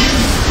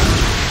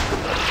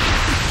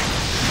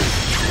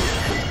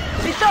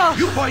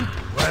 You point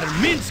where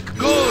Minsk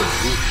goes.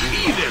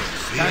 Evil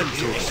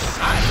stands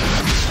aside.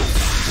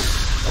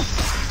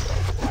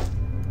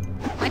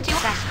 What do you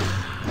say?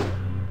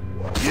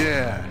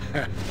 Yeah.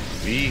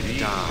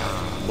 Vita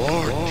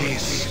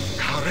mortis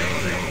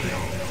carere.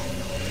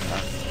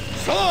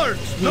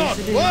 Swords, not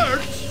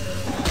words.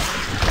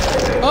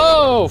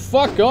 Oh,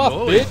 fuck off,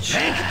 bitch.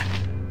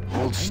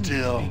 Hold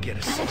still.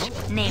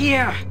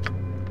 Here.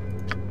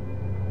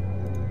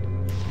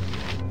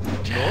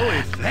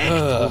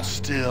 Hold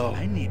still.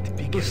 I need to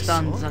be Who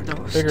stands at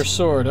those? Bigger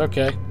sword,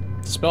 okay.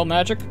 Spell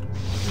magic?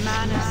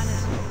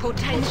 Manus.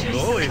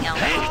 Potential.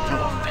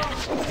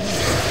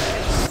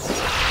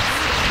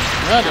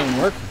 That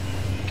didn't work.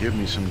 Give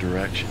me some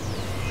direction.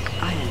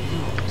 I am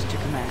yours to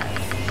command.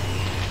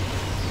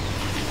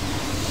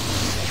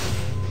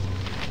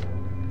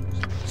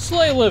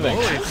 Slay living.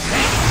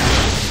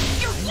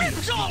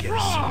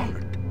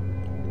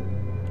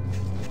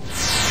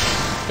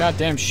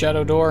 Goddamn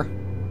shadow door.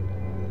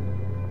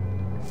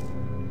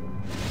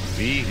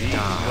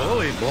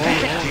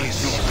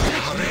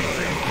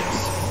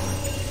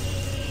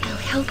 I'll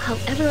help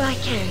however I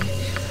can.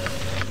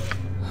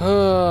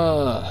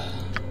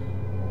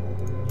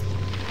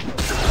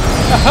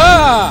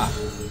 Aha!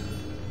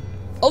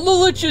 Oh, the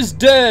Lich is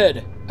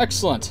dead!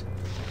 Excellent.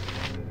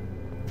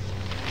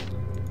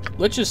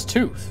 Lich's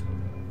tooth.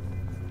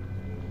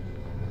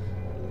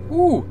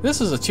 Ooh, this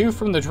is a tooth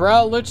from the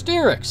Drow Lich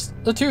Dirix.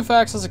 The tooth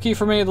acts as a key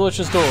for many of the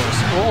Lich's doors.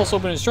 It will also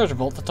open his treasure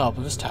vault at the top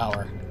of his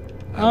tower.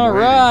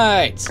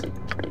 Alright!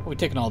 We're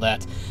taking all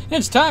that.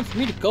 It's time for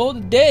me to call it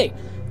a day.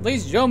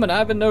 Ladies and gentlemen,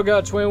 I've been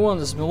NoGod21.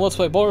 This has been Let's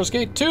Play Baldur's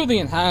Gate 2, the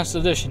Enhanced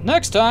Edition.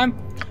 Next time,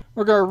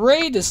 we're gonna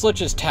raid this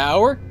Lich's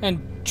tower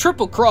and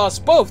triple cross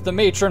both the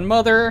Matron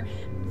Mother,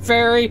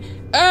 Fairy,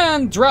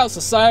 and Drow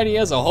Society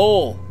as a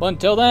whole. But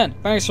until then,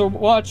 thanks for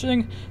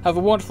watching, have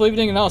a wonderful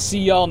evening, and I'll see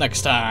y'all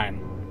next time.